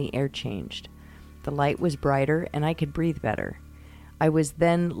sudden, the air changed. The light was brighter, and I could breathe better. I was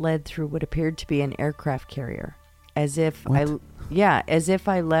then led through what appeared to be an aircraft carrier, as if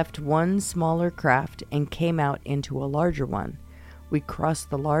I left one smaller craft and came out into a larger one. We crossed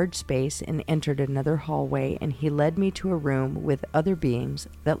the large space and entered another hallway, and he led me to a room with other beings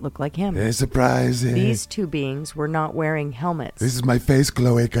that looked like him. Hey, surprise. These two beings were not wearing helmets. This is my face,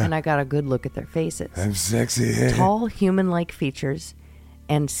 Cloaca. And I got a good look at their faces. I'm sexy. Tall, human-like features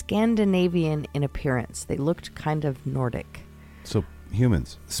and Scandinavian in appearance. They looked kind of Nordic. So,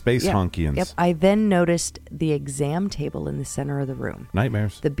 humans. Space honkians. Yep. I then noticed the exam table in the center of the room.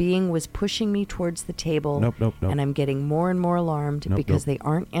 Nightmares. The being was pushing me towards the table. Nope. And I'm getting more and more alarmed because Nope. they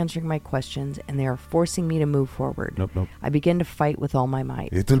aren't answering my questions and they are forcing me to move forward. Nope. I begin to fight with all my might.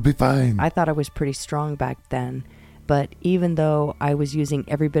 It'll be fine. I thought I was pretty strong back then, but even though I was using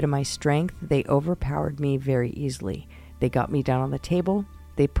every bit of my strength, they overpowered me very easily. They got me down on the table.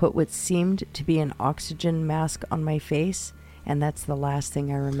 They put what seemed to be an oxygen mask on my face, and that's the last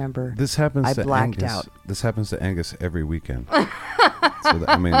thing I remember. This happens I to blacked Angus. out. This happens to Angus every weekend.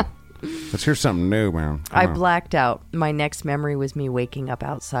 Let's hear something new, man. Come I on. blacked out. My next memory was me waking up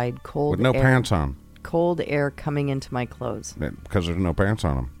outside, cold With no air, pants on. cold air coming into my clothes. Because there's no pants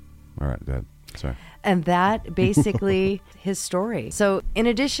on them. All right, go ahead. Sorry. And that basically his story. So in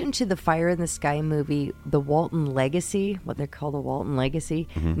addition to the Fire in the Sky movie, the Walton Legacy, what they call the Walton Legacy,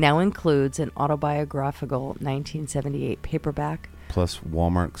 now includes an autobiographical 1978 paperback, Plus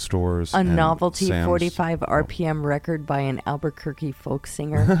Walmart stores. a and novelty Sam's. 45 RPM record by an Albuquerque folk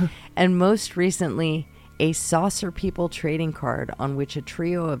singer, and most recently, a Saucer People trading card on which a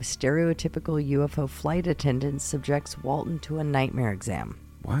trio of stereotypical UFO flight attendants subjects Walton to a nightmare exam.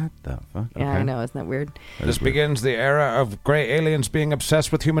 What the fuck? Yeah, Okay. I know. Isn't that weird? This begins the era of gray aliens being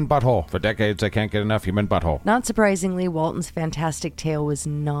obsessed with human butthole. For decades, they can't get enough human butthole. Not surprisingly, Walton's fantastic tale was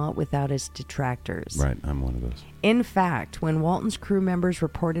not without its detractors. Right, I'm one of those. In fact, when Walton's crew members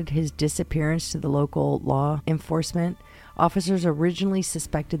reported his disappearance to the local law enforcement, officers originally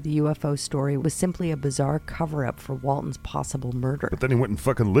suspected the UFO story was simply a bizarre cover-up for Walton's possible murder. But then he went and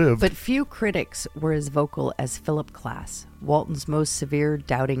fucking lived. But few critics were as vocal as Philip Klass, Walton's most severe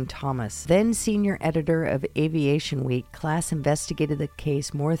doubting Thomas. Then senior editor of Aviation Week, Klass investigated the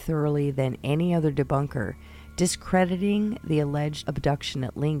case more thoroughly than any other debunker, discrediting the alleged abduction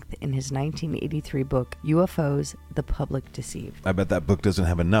at length in his 1983 book, UFOs, The Public Deceived. I bet that book doesn't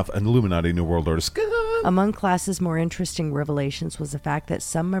have enough Illuminati New World Order. Among Klass's more interesting revelations was the fact that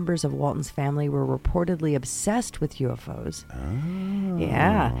some members of Walton's family were reportedly obsessed with UFOs. Oh.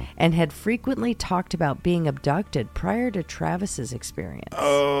 Yeah, and had frequently talked about being abducted prior to Travis's experience.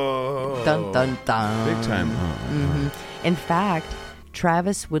 Oh. Dun, dun, dun. Big time. Oh. In fact,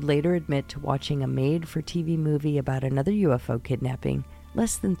 Travis would later admit to watching a made-for-TV movie about another UFO kidnapping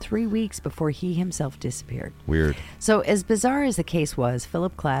less than 3 weeks before he himself disappeared. Weird. So, as bizarre as the case was,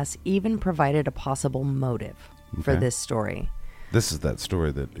 Philip Klass even provided a possible motive for Okay. this story. This is that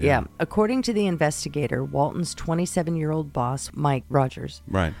story that... Yeah. According to the investigator, Walton's 27-year-old boss, Mike Rogers,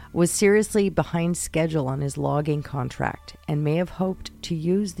 Right. was seriously behind schedule on his logging contract and may have hoped to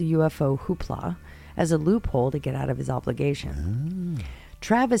use the UFO hoopla as a loophole to get out of his obligation.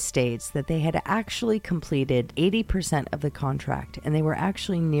 Travis states that they had actually completed 80% of the contract, and they were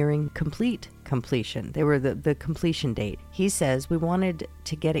actually nearing completion. They were the completion date. He says, we wanted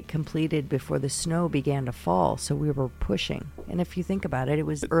to get it completed before the snow began to fall, so we were pushing. And if you think about it, it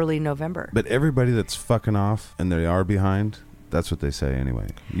was early November. But everybody that's fucking off and they are behind, That's what they say anyway.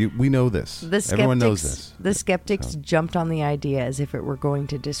 We know this. Everyone knows this. The skeptics jumped on the idea as if it were going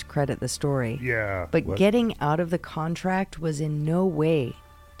to discredit the story. Yeah. But getting out of the contract was in no way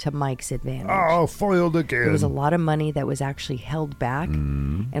to Mike's advantage. Oh, foiled again. There was a lot of money that was actually held back,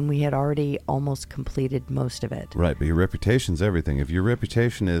 and we had already almost completed most of it. Right, but your reputation's everything. If your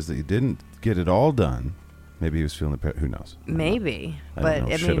reputation is that you didn't get it all done, maybe he was feeling the who knows? Maybe, I but don't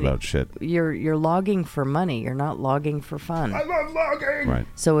know I shit mean, about shit. You're logging for money. You're not logging for fun. I love logging. Right.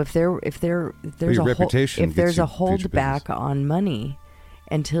 So if there's your a reputation if there's gets you a future holdback business. on money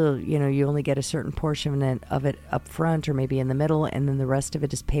until you only get a certain portion of it up front or maybe in the middle, and then the rest of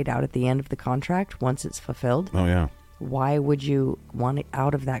it is paid out at the end of the contract once it's fulfilled. Oh yeah. Why would you want it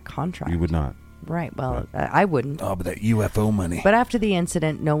out of that contract? You would not. Right. Well, I wouldn't. Oh, but that UFO money. But after the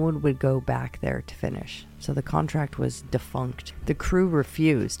incident, no one would go back there to finish. So the contract was defunct. The crew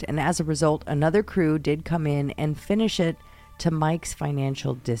refused, and as a result, another crew did come in and finish it to Mike's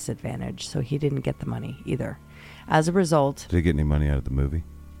financial disadvantage. So he didn't get the money either. As a result... Did he get any money out of the movie?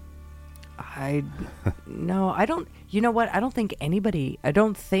 No, I don't... You know what? I don't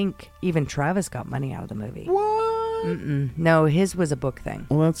think even Travis got money out of the movie. What? No, his was a book thing.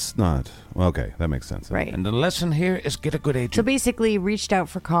 Well, that's not... Well, okay, that makes sense. Right. And the lesson here is get a good agent. So basically, reached out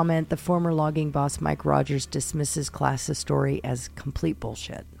for comment. The former logging boss, Mike Rogers, dismisses Class's story as complete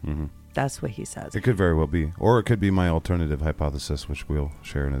bullshit. Mm-hmm. That's what he says. It could very well be. Or it could be my alternative hypothesis, which we'll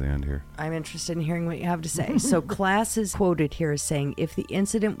share into the end here. I'm interested in hearing what you have to say. So Class is quoted here as saying, if the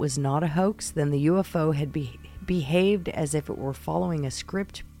incident was not a hoax, then the UFO had behaved as if it were following a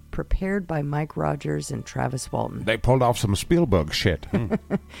script prepared by Mike Rogers and Travis Walton. They pulled off some Spielberg shit.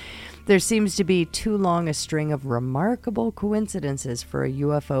 There seems to be too long a string of remarkable coincidences for a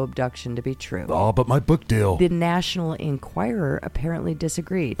UFO abduction to be true. Oh, but my book deal. The National Enquirer apparently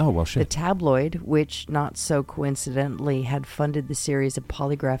disagreed. Oh, well, shit. The tabloid, which not so coincidentally had funded the series of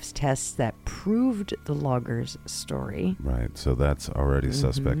polygraphs tests that proved the loggers' story, Right, so that's already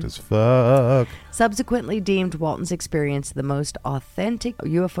suspect as fuck. subsequently deemed Walton's experience the most authentic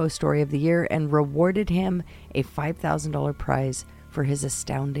UFO story of the year and rewarded him a $5,000 prize for his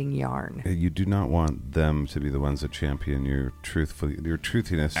astounding yarn. You do not want them to be the ones that champion your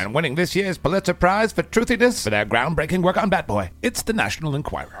truthiness. And winning this year's Pulitzer Prize for truthiness for their groundbreaking work on Bat Boy. It's the National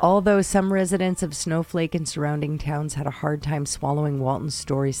Enquirer. Although some residents of Snowflake and surrounding towns had a hard time swallowing Walton's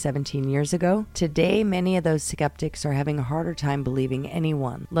story 17 years ago, today many of those skeptics are having a harder time believing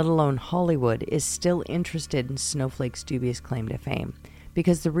anyone, let alone Hollywood, is still interested in Snowflake's dubious claim to fame.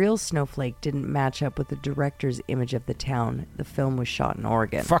 Because the real Snowflake didn't match up with the director's image of the town. The film was shot in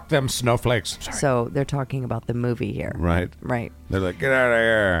Oregon. Fuck them snowflakes. Sorry. So they're talking about the movie here. Right. Right. They're like, get out of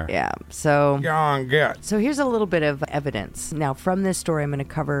here. Yeah. So... Go on, get. So here's a little bit of evidence. Now, from this story, I'm going to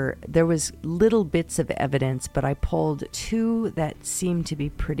cover, there was little bits of evidence, but I pulled two that seemed to be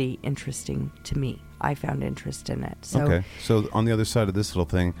pretty interesting to me. I found interest in it. So, Okay. So on the other side of this little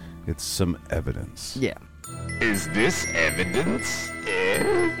thing, it's some evidence. yeah. Is this evidence?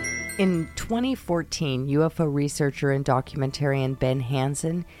 In 2014, UFO researcher and documentarian Ben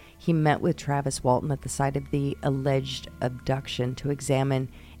Hansen, he met with Travis Walton at the site of the alleged abduction to examine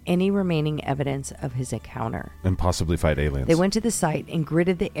any remaining evidence of his encounter. And possibly fight aliens. They went to the site and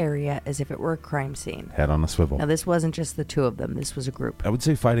gridded the area as if it were a crime scene. Head on a swivel. Now, this wasn't just the two of them. This was a group I would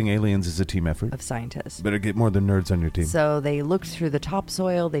say fighting aliens is a team effort. of scientists. Better get more than nerds on your team. So they looked through the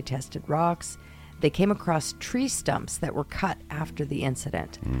topsoil, they tested rocks, they came across tree stumps that were cut after the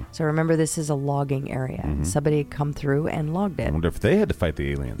incident. So remember, this is a logging area. Somebody had come through and logged I it. wonder if they had to fight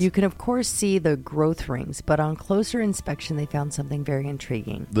the aliens. You can, of course, see the growth rings, but on closer inspection, they found something very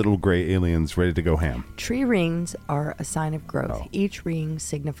intriguing. Little gray aliens ready to go ham. Tree rings are a sign of growth, each ring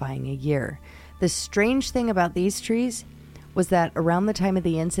signifying a year. The strange thing about these trees was that around the time of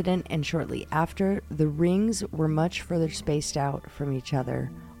the incident and shortly after, the rings were much further spaced out from each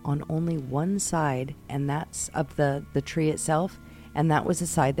other on only one side, and that's of the tree itself, and that was the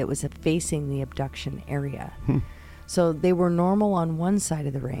side that was facing the abduction area. So they were normal on one side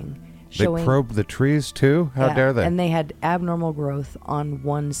of the ring, They showing... probe the trees too? How Yeah, dare they? And they had abnormal growth on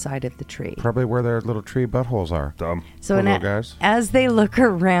one side of the tree. Probably where their little tree buttholes are. Dumb. So Poor in little guys. as they look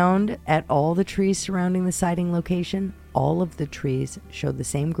around at all the trees surrounding the sighting location, all of the trees showed the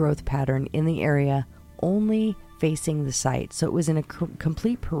same growth pattern in the area, only facing the site. So it was in a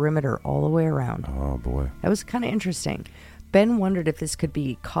complete perimeter all the way around. Oh, boy. That was kind of interesting. Ben wondered if this could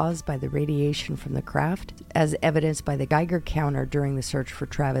be caused by the radiation from the craft, as evidenced by the Geiger counter during the search for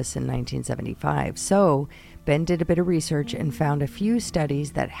Travis in 1975. So Ben did a bit of research and found a few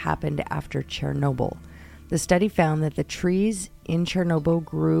studies that happened after Chernobyl. The study found that the trees in Chernobyl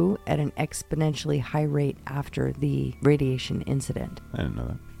grew at an exponentially high rate after the radiation incident. I didn't know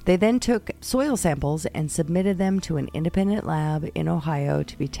that. They then took soil samples and submitted them to an independent lab in Ohio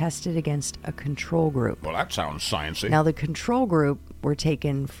to be tested against a control group. Well, that sounds sciencey. Now, the control group were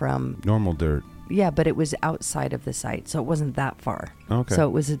taken from... Normal dirt. Yeah, but it was outside of the site, so it wasn't that far. Okay. So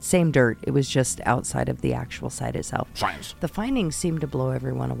it was the same dirt. It was just outside of the actual site itself. Science. The findings seemed to blow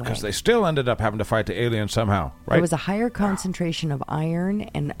everyone away. Because they still ended up having to fight the aliens somehow, right? There was a higher concentration of iron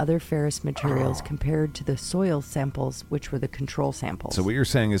and other ferrous materials compared to the soil samples, which were the control samples. So what you're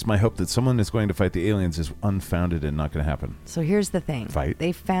saying is my hope that someone is going to fight the aliens is unfounded and not going to happen. So here's the thing. Fight.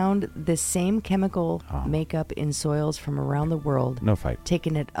 They found the same chemical makeup in soils from around the world. No fight.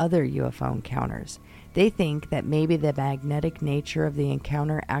 Taken at other UFO encounters. They think that maybe the magnetic nature of the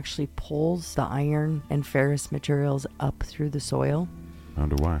encounter actually pulls the iron and ferrous materials up through the soil. I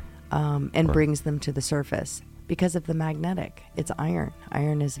wonder why. And brings them to the surface. Because of the magnetic. It's iron.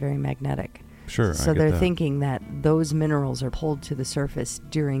 Iron is very magnetic. Sure. So I get they're that. thinking that those minerals are pulled to the surface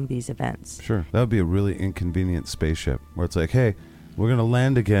during these events. Sure. That would be a really inconvenient spaceship where it's like, hey, we're going to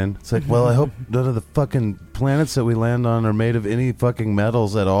land again. It's like, well, I hope none of the fucking planets that we land on are made of any fucking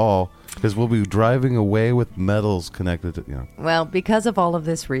metals at all. Because we'll be driving away with metals connected to, Well, because of all of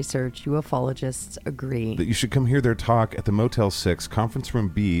this research, ufologists agree that you should come hear their talk at the Motel 6, Conference Room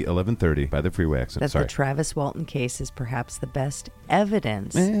B, 1130, by the freeway exit. that Sorry. the Travis Walton case is perhaps the best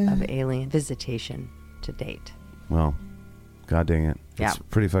evidence of alien visitation to date. Well, god dang it. Yeah. It's a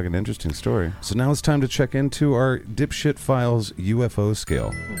pretty fucking interesting story. So now it's time to check into our Dipshit Files UFO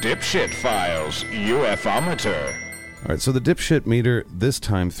scale. Dipshit Files UFOmeter. All right, so the dipshit meter this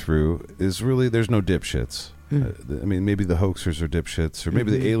time through is really, there's no dipshits. I mean, maybe the hoaxers are dipshits, or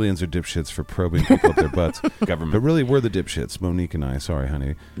maybe the aliens are dipshits for probing people up their butts. Government. But really, we're the dipshits, Monique and I. Sorry,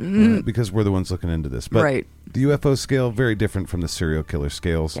 honey. Because we're the ones looking into this. But Right. the UFO scale, very different from the serial killer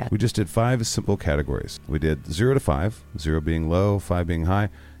scales. Yeah. We just did 5 simple categories. We did 0 to 5, 0 being low, 5 being high.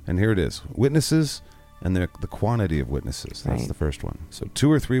 And here it is. Witnesses and the quantity of witnesses. That's Right. the first one. So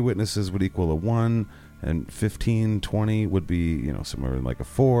 2 or 3 witnesses would equal a 1, and 15, 20 would be, somewhere in like a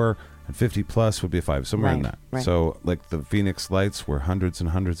 4, and 50 plus would be a 5, somewhere in Right, that. right. So like the Phoenix Lights were hundreds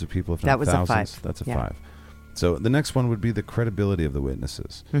and hundreds of people, if That not was a thousands. 5. That's a Yeah. 5. So the next one would be the credibility of the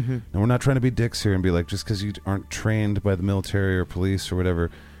witnesses. Mm-hmm. Now, we're not trying to be dicks here and be like, just because you aren't trained by the military or police or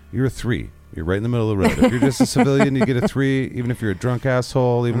whatever, you're a 3. You're right in the middle of the road. If you're just a civilian, you get a 3. Even if you're a drunk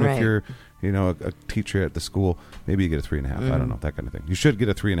asshole, even Right. if you're, a teacher at the school, maybe you get a 3.5. I don't know, that kind of thing. You should get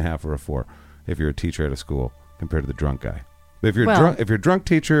a 3.5 or a 4 if you're a teacher at a school compared to the drunk guy. But if you're a drunk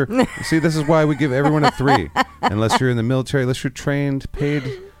teacher, see, this is why we give everyone a 3. Unless you're in the military, unless you're trained, paid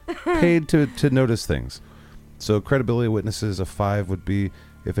to notice things. So credibility of witnesses, a 5 would be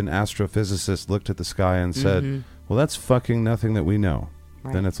if an astrophysicist looked at the sky and said, well, that's fucking nothing that we know.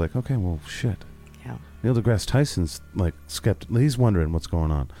 Right. Then it's like, okay, well, shit. Yeah. Neil deGrasse Tyson's like skeptical. He's wondering what's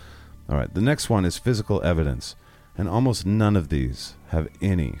going on. All right. The next one is physical evidence. And almost none of these have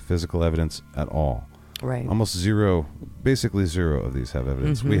any physical evidence at all. Right. Almost 0, basically 0 of these have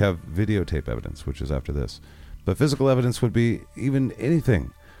evidence. We have videotape evidence, which is after this. But physical evidence would be even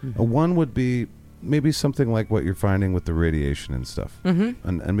anything. A 1 would be maybe something like what you're finding with the radiation and stuff.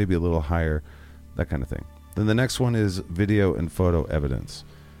 And maybe a little higher, that kind of thing. Then the next one is video and photo evidence.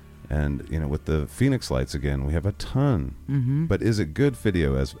 And, with the Phoenix Lights again, we have a ton. But is it good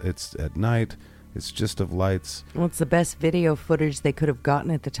video? As it's at night, it's just of lights. Well, it's the best video footage they could have gotten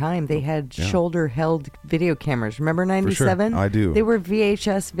at the time. They had shoulder-held video cameras. Remember 97? Sure, I do. They were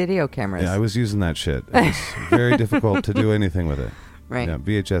VHS video cameras. Yeah, I was using that shit. It was very difficult to do anything with it. Right. Yeah,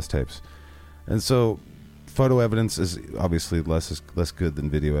 VHS tapes. And so photo evidence is obviously less good than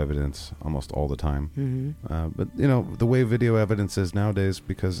video evidence almost all the time. But, the way video evidence is nowadays,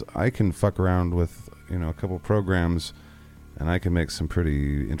 because I can fuck around with, a couple programs and I can make some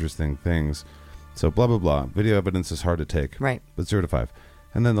pretty interesting things. So blah, blah, blah. Video evidence is hard to take. Right. But 0 to 5.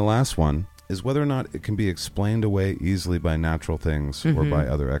 And then the last one is whether or not it can be explained away easily by natural things or by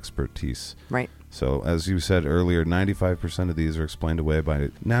other expertise. Right. So as you said earlier, 95% of these are explained away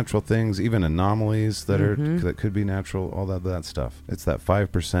by natural things, even anomalies that could be natural, all that stuff. It's that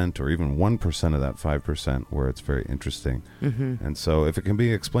 5% or even 1% of that 5% where it's very interesting. And so if it can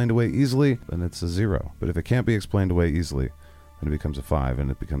be explained away easily, then it's a 0. But if it can't be explained away easily, then it becomes a 5 and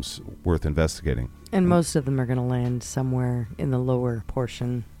it becomes worth investigating. And most of them are going to land somewhere in the lower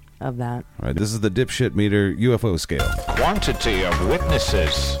portion of that. All right, this is the dipshit meter UFO scale. Quantity of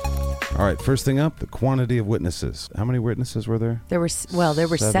witnesses. All right, first thing up, the quantity of witnesses. How many witnesses were there? There were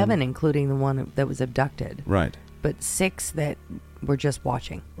 7, including the one that was abducted. Right. But 6 that We're just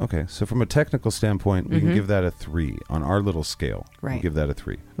watching. Okay, so from a technical standpoint, we can give that a 3 on our little scale. Right. We give that a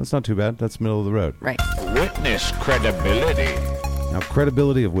 3. That's not too bad. That's middle of the road. Right. Witness credibility. Now,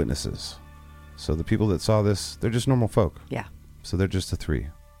 credibility of witnesses. So the people that saw this, they're just normal folk. Yeah. So they're just a 3.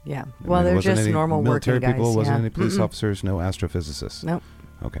 Yeah. I Well, mean, they're wasn't just any normal military working guys. people, wasn't yeah. any police officers, no astrophysicists. Nope.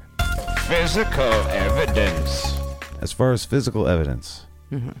 Okay. Physical evidence. As far as physical evidence,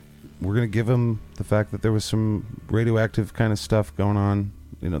 we're going to give them the fact that there was some radioactive kind of stuff going on.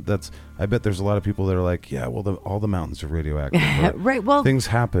 You know, I bet there's a lot of people that are like, yeah, well, all the mountains are radioactive. Right. Well, things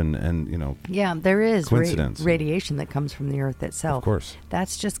happen, and, you know. Yeah, there is coincidence. Radiation that comes from the Earth itself. Of course.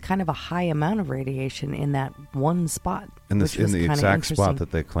 That's just kind of a high amount of radiation in that one spot. In the which was exact kinda spot interesting.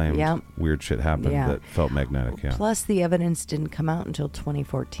 that they claimed weird shit happened Yeah. that felt magnetic, yeah. Plus, the evidence didn't come out until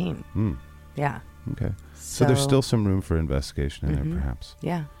 2014. Yeah. Okay. So there's still some room for investigation in there, perhaps.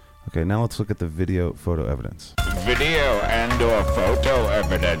 Yeah. Okay, now let's look at the video photo evidence. Video and or photo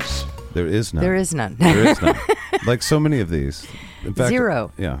evidence. There is none. There is none. There is none. Like so many of these. In fact,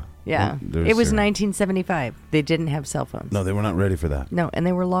 0. Yeah. Yeah. Well, there's It was 0. 1975. They didn't have cell phones. No, they were not ready for that. No, and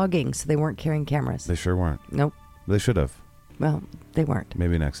they were logging, so they weren't carrying cameras. They sure weren't. Nope. They should have. Well, they weren't.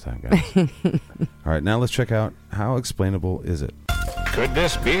 Maybe next time, guys. All right, now let's check out how explainable is it. Could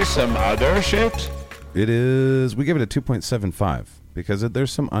this be some other shit? It is. We give it a 2.75 because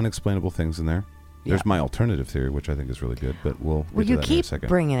there's some unexplainable things in there. There's my alternative theory, which I think is really good, but we'll get to you that in a keep second.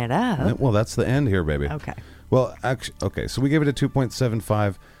 bringing it up. Well, that's the end here, baby. Okay. Well, actually, okay, so we gave it a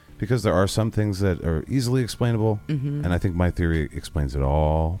 2.75 because there are some things that are easily explainable, and I think my theory explains it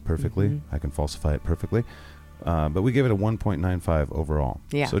all perfectly. I can falsify it perfectly. But we gave it a 1.95 overall.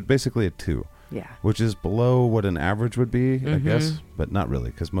 Yeah. So basically a 2. Yeah. Which is below what an average would be, I guess, but not really,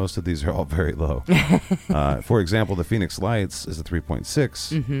 because most of these are all very low. For example, the Phoenix Lights is a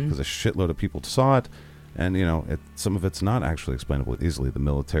 3.6 because a shitload of people saw it, and you know, some of it's not actually explainable easily. The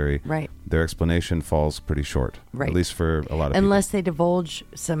military, Right. their explanation falls pretty short, Right. at least for a lot of Unless they divulge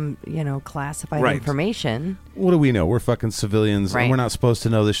some, classified Right. information. people. What do we know? We're fucking civilians, Right. and we're not supposed to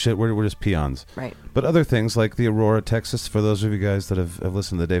know this shit. We're just peons. Right. But other things like the Aurora, Texas, for those of you guys that have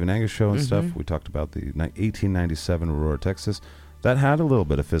listened to the Dave and Angus show and stuff, we talked about the 1897 Aurora, Texas. That had a little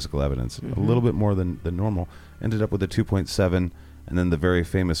bit of physical evidence, a little bit more than normal. Ended up with a 2.7, and then the very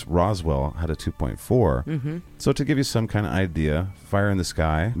famous Roswell had a 2.4. So to give you some kind of idea, Fire in the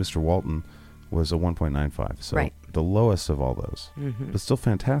Sky, Mr. Walton, was a 1.95. So Right. the lowest of all those, but still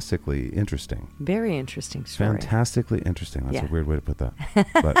fantastically interesting. Very interesting story. Fantastically interesting. That's Yeah. a weird way to put that.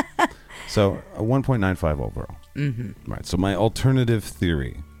 But, so a 1.95 overall. Right. So my alternative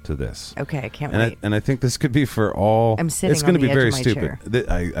theory to this. Okay, I can't And wait. I think this could be for all. I'm sitting It's going to on the be edge very of my stupid.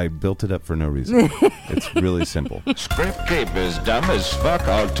 chair. I built it up for no reason. It's really simple. Script keeper's dumb as fuck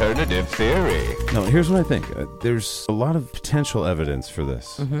alternative theory. No, here's what I think. There's a lot of potential evidence for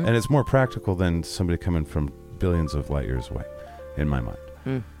this, and it's more practical than somebody coming from billions of light years away, in my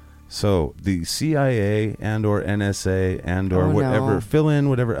mind. So the CIA and or NSA and or Oh, whatever, no. fill in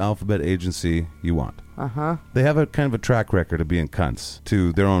whatever alphabet agency you want. They have a kind of a track record of being cunts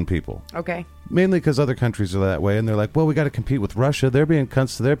to their own people. Okay. Mainly because other countries are that way, and they're like, well, we got to compete with Russia. They're being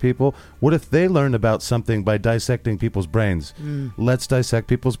cunts to their people. What if they learn about something by dissecting people's brains? Let's dissect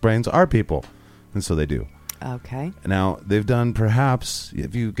people's brains, our people. And so they do. Okay. Now, they've done perhaps,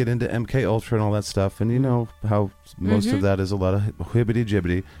 if you get into MK Ultra and all that stuff, and you know how most of that is a lot of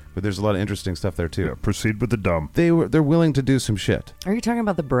hibbity-jibbity, but there's a lot of interesting stuff there too. Yeah, proceed with the dumb. They're willing to do some shit. Are you talking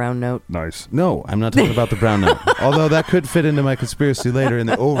about the brown note? Nice. No, I'm not talking about the brown note. Although that could fit into my conspiracy later in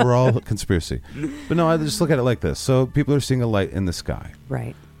the overall conspiracy. But no, I just look at it like this. So people are seeing a light in the sky.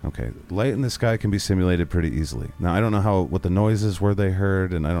 Right. Okay, light in the sky can be simulated pretty easily. Now, I don't know what the noises were they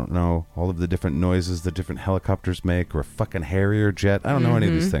heard, and I don't know all of the different noises the different helicopters make, or a fucking Harrier jet. I don't know any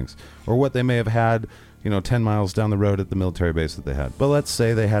of these things. Or what they may have had, 10 miles down the road at the military base that they had. But let's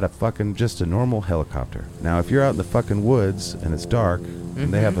say they had just a normal helicopter. Now, if you're out in the fucking woods, and it's dark,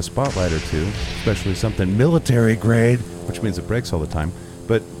 and they have a spotlight or two, especially something military grade, which means it breaks all the time,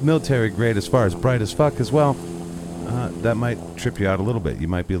 but military grade as far as bright as fuck as well, that might trip you out a little bit. You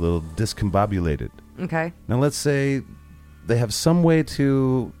might be a little discombobulated. Okay. Now, let's say they have some way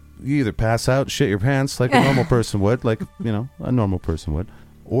to you either pass out, shit your pants like a normal person would, a normal person would,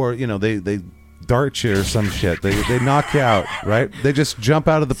 or, they dart you or some shit. They knock you out, right? They just jump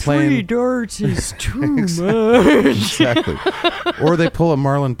out of the plane. 3 darts is too much. Exactly. Or they pull a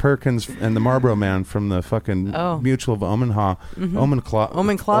Marlon Perkins and the Marlboro Man from the fucking Mutual of Omaha,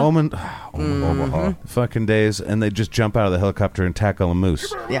 fucking days, and they just jump out of the helicopter and tackle a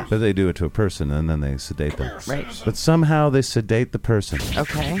moose. Yeah. But they do it to a person, and then they sedate them. Right. But somehow they sedate the person.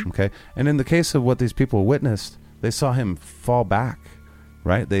 Okay. Okay. And in the case of what these people witnessed, They saw him fall back,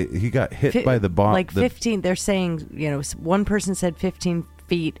 right? He got hit by the bomb. Like 15, they're saying, one person said 15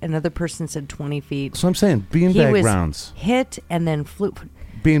 feet, another person said 20 feet. So I'm saying He beanbag was rounds. hit and then flew.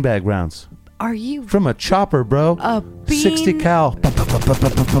 Beanbag rounds. Are you... From a chopper, bro. 60 cal.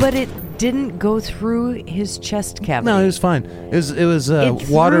 But it didn't go through his chest cavity. No, it was fine. It was It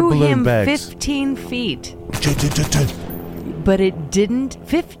water threw balloon him bags. 15 feet. But it didn't...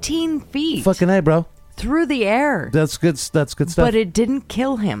 15 feet. Fucking A, bro. Through the air. That's good stuff. But it didn't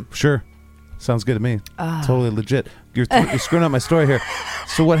kill him. Sure. Sounds good to me. Totally legit. You're screwing up my story here.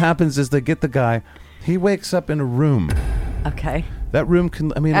 So what happens is they get the guy. He wakes up in a room. Okay. That room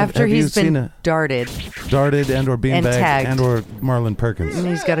can... I mean, After have you he's seen been darted. darted and or beanbag tagged. and or Marlon Perkins. And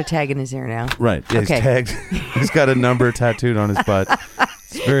he's got a tag in his ear now. Right. Yeah, Okay. he's tagged. He's got a number tattooed on his butt.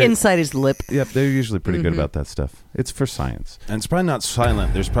 It's very, Inside his lip. Yep, they're usually pretty good about that stuff. It's for science. And it's probably not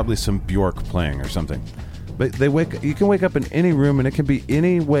silent. There's probably some Bjork playing or something. But you can wake up in any room, and it can be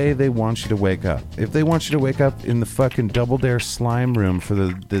any way they want you to wake up. If they want you to wake up in the fucking Double Dare slime room for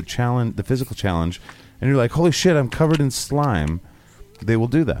the challenge, the physical challenge, and you're like, holy shit, I'm covered in slime, they will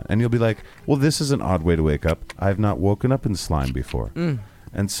do that. And you'll be like, well, this is an odd way to wake up. I've not woken up in slime before.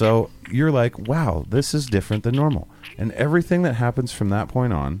 And so you're like, wow, this is different than normal. And everything that happens from that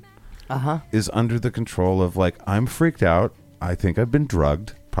point on is under the control of, like, I'm freaked out. I think I've been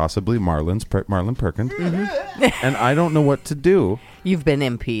drugged. Possibly Marlon Perkins. And I don't know what to do. You've been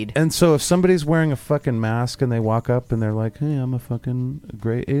MP'd. And so if somebody's wearing a fucking mask and they walk up and they're like, hey, I'm a fucking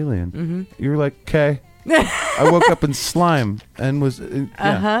gray alien. You're like, okay. I woke up in slime and was...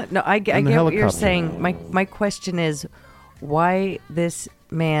 yeah. No, I get what you're helicopter. saying. My question is, why this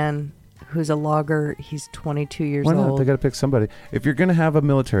man who's a logger, he's 22 years Why not? old. They got to pick somebody. If you're going to have a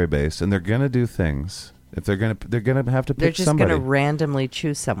military base and they're going to do things... If they're gonna have to pick They're just somebody. going to randomly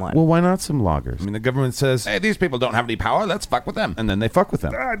choose someone. Well, why not some loggers? I mean, the government says, hey, these people don't have any power. Let's fuck with them. And then they fuck with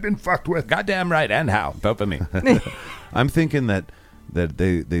them. I've been fucked with. Goddamn right. And how? Vote for me. I'm thinking that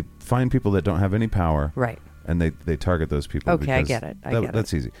they find people that don't have any power. Right. And they target those people. Okay, I because get it. I get it.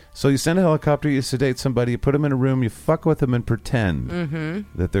 That's easy. So you send a helicopter, you sedate somebody, you put them in a room, you fuck with them and pretend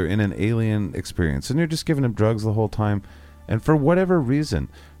that they're in an alien experience. And you're just giving them drugs the whole time. And for whatever reason...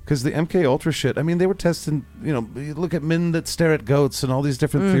 Because the MK Ultra shit, I mean, they were testing, you look at men that stare at goats and all these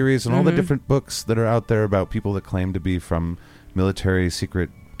different theories and all the different books that are out there about people that claim to be from military secret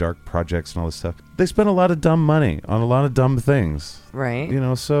dark projects and all this stuff. They spent a lot of dumb money on a lot of dumb things. Right.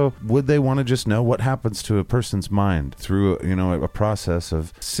 So would they want to just know what happens to a person's mind through, a process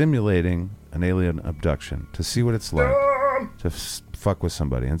of simulating an alien abduction to see what it's like to fuck with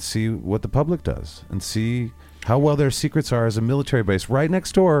somebody and see what the public does and see... how well their secrets are as a military base right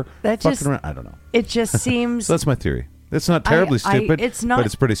next door. Around. I don't know. It just seems... So that's my theory. It's not terribly stupid, it's not, but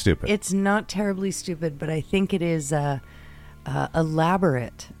it's pretty stupid. It's not terribly stupid, but I think it is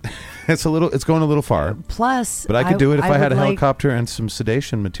elaborate. It's going a little far. Plus... But I could do it if I had a would helicopter and some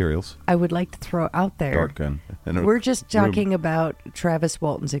sedation materials. I would like to throw out there... Dart gun. We're just talking about Travis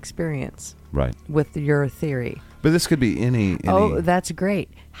Walton's experience. Right. With your theory. But this could be any... Oh, that's great.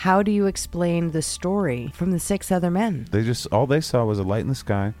 How do you explain the story from the 6 other men? All they saw was a light in the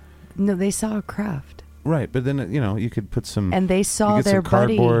sky. No, they saw a craft. Right, but then, you could put some... And they saw their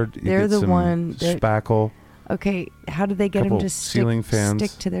buddy. Cardboard, They're the one... spackle. Okay, how did they get him to ceiling fans.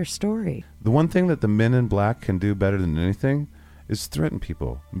 stick to their story? The one thing that the men in black can do better than anything is threaten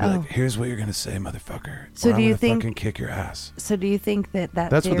people. And be like, here's what you're going to say, motherfucker. So or do you I'm think... fucking kick your ass. So do you think that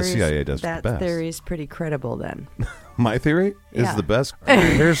That's what the CIA does that best. theory is pretty credible then? My theory is the best.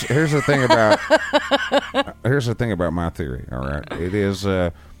 Here's the thing about my theory. All right,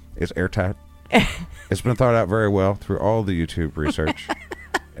 it's airtight. It's been thought out very well through all the YouTube research.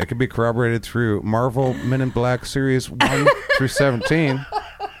 It can be corroborated through Marvel Men in Black series 1 through 17.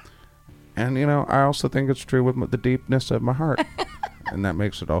 And I also think it's true with the deepness of my heart, and that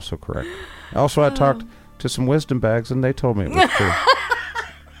makes it also correct. Also, I talked to some wisdom bags, and they told me it was true.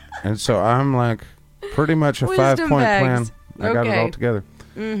 And so I'm like. Pretty much a 5-point plan. I got it all together.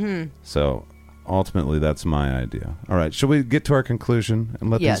 So ultimately, that's my idea. All right. Shall we get to our conclusion and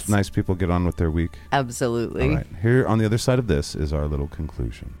let these nice people get on with their week? Absolutely. All right. Here on the other side of this is our little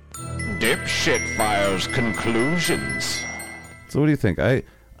conclusion. Dipshit Files conclusions. So what do you think? I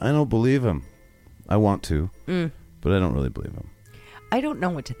don't believe him. I want to, but I don't really believe him. I don't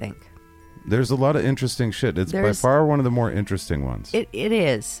know what to think. There's a lot of interesting shit. It's by far one of the more interesting ones. It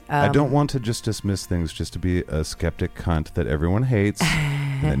is. I don't want to just dismiss things just to be a skeptic cunt that everyone hates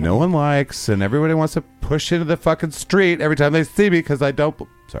and that no one likes and everybody wants to push into the fucking street every time they see me because I don't...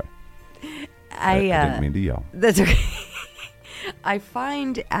 Sorry. I didn't mean to yell. That's okay. I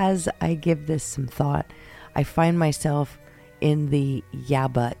find as I give this some thought, I find myself in the yeah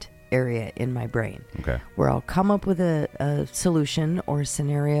but area in my brain. Okay. Where I'll come up with a solution or a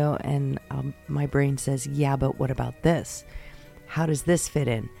scenario, and my brain says, yeah, but what about this? How does this fit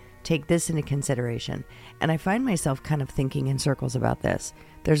in? Take this into consideration. And I find myself kind of thinking in circles about this.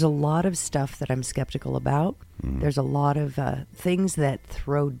 There's a lot of stuff that I'm skeptical about. There's a lot of things that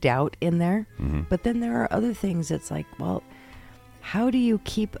throw doubt in there. But then there are other things that's like, well, how do you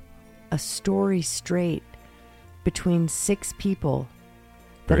keep a story straight between 6 people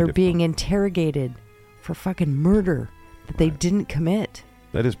that Very are being interrogated for fucking murder that they didn't commit?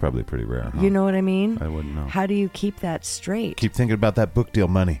 That is probably pretty rare, huh? You know what I mean? I wouldn't know. How do you keep that straight? Keep thinking about that book deal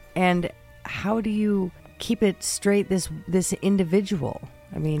money. And how do you keep it straight, this individual?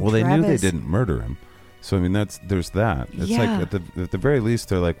 I mean, Well, they knew they Travis- didn't murder him. So, I mean, there's that. It's Yeah. like, at the very least,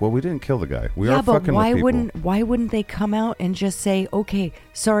 they're like, well, we didn't kill the guy. We yeah, are but fucking with people. why wouldn't they come out and just say, okay,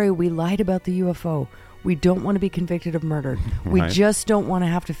 sorry, we lied about the UFO. We don't want to be convicted of murder. We Right. just don't want to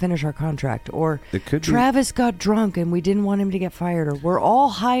have to finish our contract. Or It could be- Travis got drunk and we didn't want him to get fired. Or we're all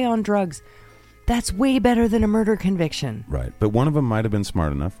high on drugs. That's way better than a murder conviction. Right. But one of them might have been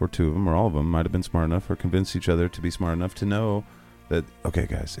smart enough, or two of them, or all of them might have been smart enough, or convinced each other to be smart enough to know that, okay,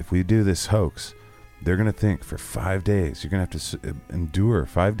 guys, if we do this hoax, they're going to think for 5 days. You're going to have to endure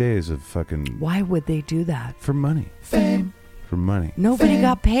 5 days of fucking... Why would they do that? For money. Fame. For money. Nobody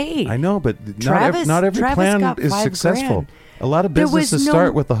got paid. I know, but Travis- not every Travis plan got is $5 successful. grand. A lot of There was businesses no-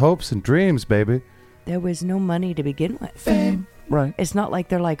 start with the hopes and dreams, baby. There was no money to begin with. Fame. Right. It's not like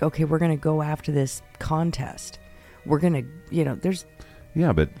they're like, okay, we're going to go after this contest. We're going to, there's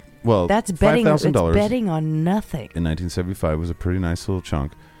Yeah, but, well, that's betting. It's $5,000 betting on nothing. in 1975 was a pretty nice little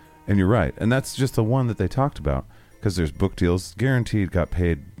chunk. And you're right. And that's just the one that they talked about. Because there's book deals. Guaranteed got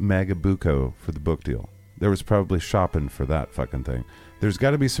paid magabuco for the book deal. There was probably shopping for that fucking thing. There's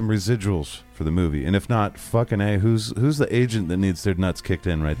got to be some residuals for the movie. And if not, fucking A, who's the agent that needs their nuts kicked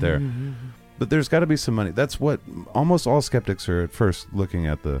in right there? But there's got to be some money. That's what almost all skeptics are at first looking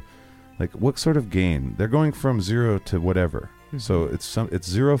at what sort of gain? They're going from zero to whatever. So it's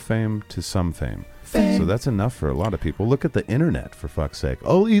zero fame to some fame. So that's enough for a lot of people. Look at the internet, for fuck's sake.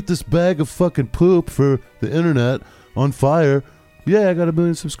 I'll eat this bag of fucking poop for the internet on fire. Yeah, I got 1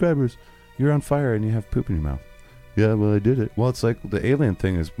 million subscribers. You're on fire and you have poop in your mouth. Yeah, well, I did it. Well, it's like the alien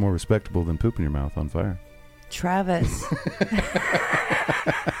thing is more respectable than poop in your mouth on fire. Travis.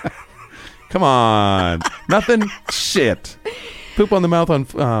 Come on. Nothing. Shit. Poop on the mouth on...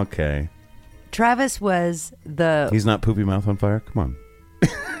 okay. Travis was the... He's not poopy mouth on fire? Come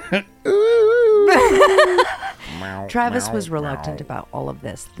on. Travis was reluctant about all of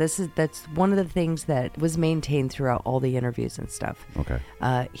this. That's one of the things that was maintained throughout all the interviews and stuff. Okay.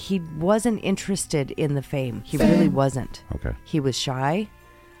 He wasn't interested in the fame. He really wasn't. Okay. He was shy.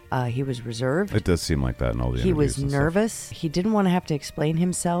 He was reserved. It does seem like that in all the He interviews was and stuff. nervous. He didn't want to have to explain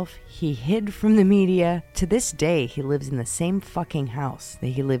himself. He hid from the media. To this day, he lives in the same fucking house that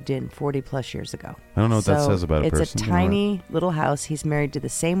he lived in 40 plus years ago. I don't know what that says about a person. It's a You know what? tiny little house. He's married to the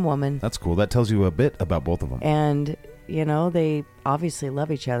same woman. That's cool. That tells you a bit about both of them. And, they obviously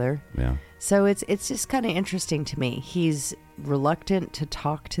love each other. Yeah. So it's just kind of interesting to me. He's reluctant to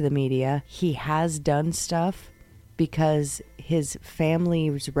talk to the media. He has done stuff because his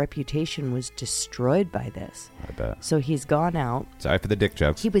family's reputation was destroyed by this. I bet. So he's gone out. Sorry for the dick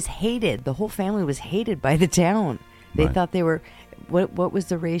jokes. He was hated. The whole family was hated by the town. They Right. thought they were... What was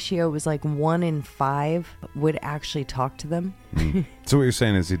the ratio? It was like 1 in 5 would actually talk to them. So what you're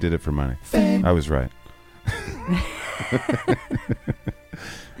saying is he did it for money. I was right.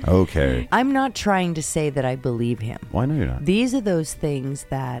 Okay. I'm not trying to say that I believe him. Why no, you're not? These are those things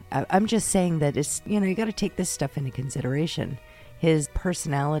that I'm just saying that it's, you got to take this stuff into consideration. His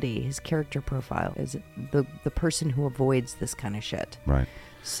personality, his character profile is the person who avoids this kind of shit. Right.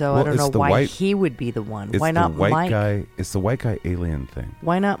 So Well, I don't it's know the why white- he would be the one. It's Why the not white Mike? guy. It's the white guy alien thing.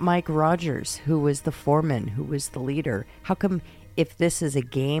 Why not Mike Rogers, who was the foreman, who was the leader? How come, if this is a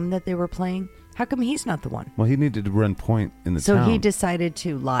game that they were playing, how come he's not the one? Well, he needed to run point in the So town. he decided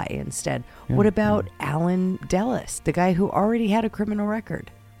to lie instead. Yeah, What about Alan Dulles, the guy who already had a criminal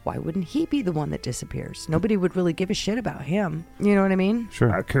record? Why wouldn't he be the one that disappears? Nobody would really give a shit about him. You know what I mean?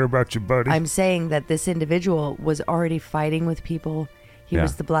 Sure. I care about you, buddy. I'm saying that this individual was already fighting with people. He Yeah.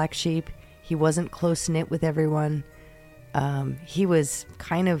 was the black sheep. He wasn't close-knit with everyone. He was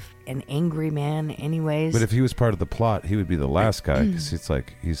kind of an angry man anyways. But if he was part of the plot, he would be the last guy because it's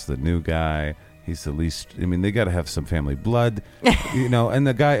like he's the new guy. He's the least. I mean, they got to have some family blood, And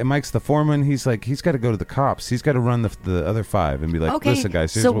the guy, Mike's the foreman. He's like, he's got to go to the cops. He's got to run the other 5 and be like, okay, listen,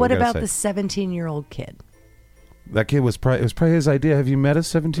 guys. Here's so what what we gotta about say. the 17-year-old kid? That kid was probably his idea. Have you met a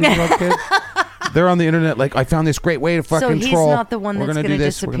 17-year-old kid? They're on the internet like, I found this great way to fucking So he's troll. not the one We're that's gonna going do to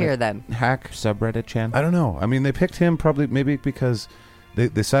this. We're disappear gonna then. Hack subreddit channel. I don't know. I mean, they picked him probably maybe because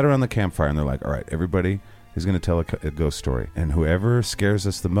they sat around the campfire and they're like, all right, everybody is going to tell a ghost story. And whoever scares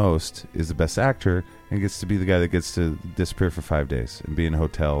us the most is the best actor and gets to be the guy that gets to disappear for 5 days and be in a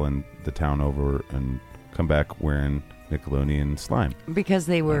hotel in the town over and come back wearing Nickelodeon slime. Because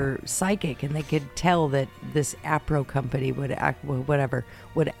they were psychic and they could tell that this APRO company would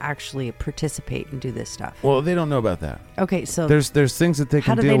actually participate and do this stuff. Well, they don't know about that. Okay, so There's things that they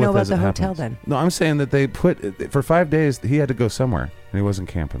can how do deal they with know about as the it hotel happens. then? No, I'm saying that they put for 5 days. He had to go somewhere, and he wasn't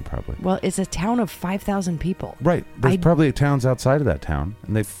camping probably. well, it's a town of 5,000 people. Right. There's probably towns outside of that town,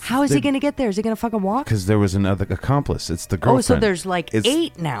 and they. How is he going to get there? Is he going to fucking walk? Because there was another accomplice. It's the girlfriend. Oh, so there's like It's-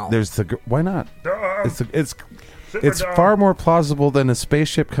 8 now. There's the. Why not? It's far more plausible than a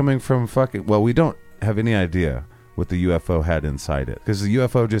spaceship coming from fucking. Well, we don't have any idea what the UFO had inside it, because the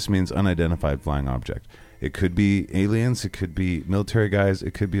UFO just means unidentified flying object. It could be aliens. It could be military guys.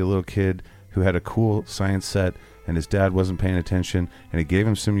 It could be a little kid who had a cool science set and his dad wasn't paying attention and he gave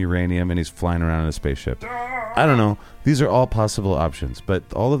him some uranium and he's flying around in a spaceship. I don't know. These are all possible options, but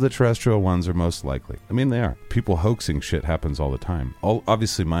all of the terrestrial ones are most likely. I mean, they are. People hoaxing shit happens all the time.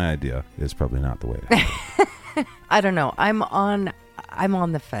 Obviously, my idea is probably not the way to happen. I don't know. I'm on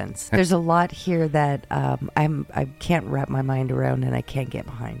the fence. There's a lot here that I can't wrap my mind around and I can't get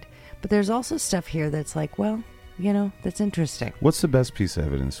behind. But there's also stuff here that's like, well, you know, that's interesting. What's the best piece of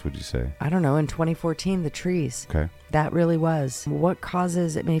evidence, would you say? I don't know. In 2014, the trees. Okay. That really was. What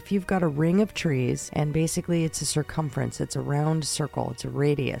causes, I mean, if you've got a ring of trees and basically it's a circumference, it's a round circle, it's a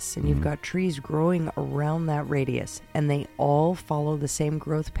radius, and you've got trees growing around that radius, and they all follow the same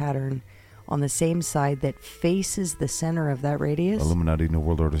growth pattern on the same side that faces the center of that radius. Illuminati New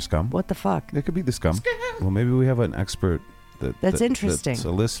World Order scum? What the fuck? It could be the scum. Well, maybe we have an expert That's interesting. That's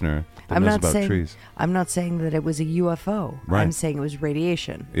a listener that knows about trees. I'm not saying that it was a UFO. Right. I'm saying it was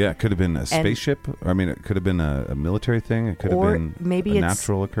radiation. Yeah, it could have been a spaceship. I mean, it could have been a military thing. It could have been maybe a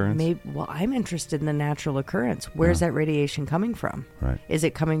natural occurrence. Well, I'm interested in the natural occurrence. Where's that radiation coming from? Right. Is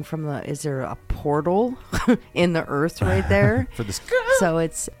it coming from is there a portal in the earth right there? For the So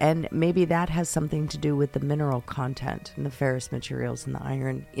and maybe that has something to do with the mineral content and the ferrous materials and the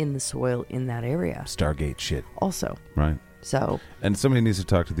iron in the soil in that area. Stargate shit. Also. Right. So. And somebody needs to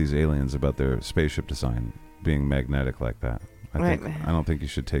talk to these aliens about their spaceship design being magnetic like that. I don't think you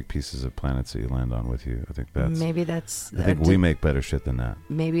should take pieces of planets that you land on with you. I think that's. I think we make better shit than that.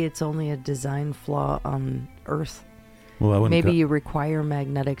 Maybe it's only a design flaw on Earth. Well, I wouldn't. Maybe you require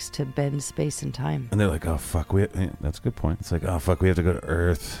magnetics to bend space and time. And they're like, "Oh fuck, that's a good point." It's like, "Oh fuck, we have to go to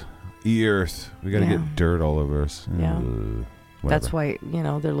Earth, Earth. We got to get dirt all over us." Yeah, that's why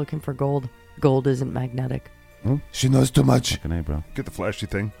they're looking for gold. Gold isn't magnetic. She knows too much. Fucking A, bro. Get the flashy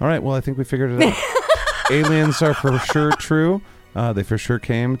thing. All right, well, I think we figured it out. Aliens are for sure true. They for sure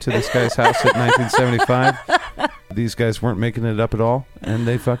came to this guy's house in 1975. These guys weren't making it up at all, and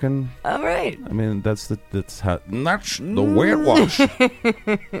they fucking. All right. I mean, that's the way it was.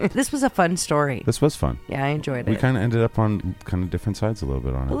 This was a fun story. This was fun. Yeah, I enjoyed it. We kind of ended up on kind of different sides a little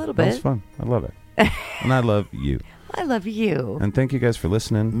bit on it. A little That bit. was fun. I love it, and I love you. I love you. And thank you guys for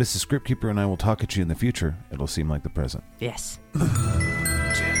listening. Mrs. Scriptkeeper and I will talk at you in the future. It'll seem like the present. Yes.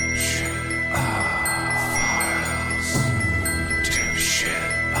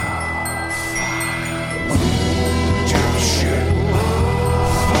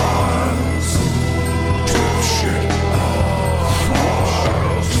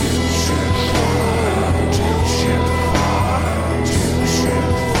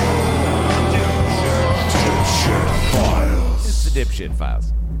 It's the Dipshit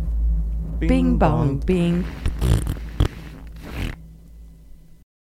Files. Bing bong bing.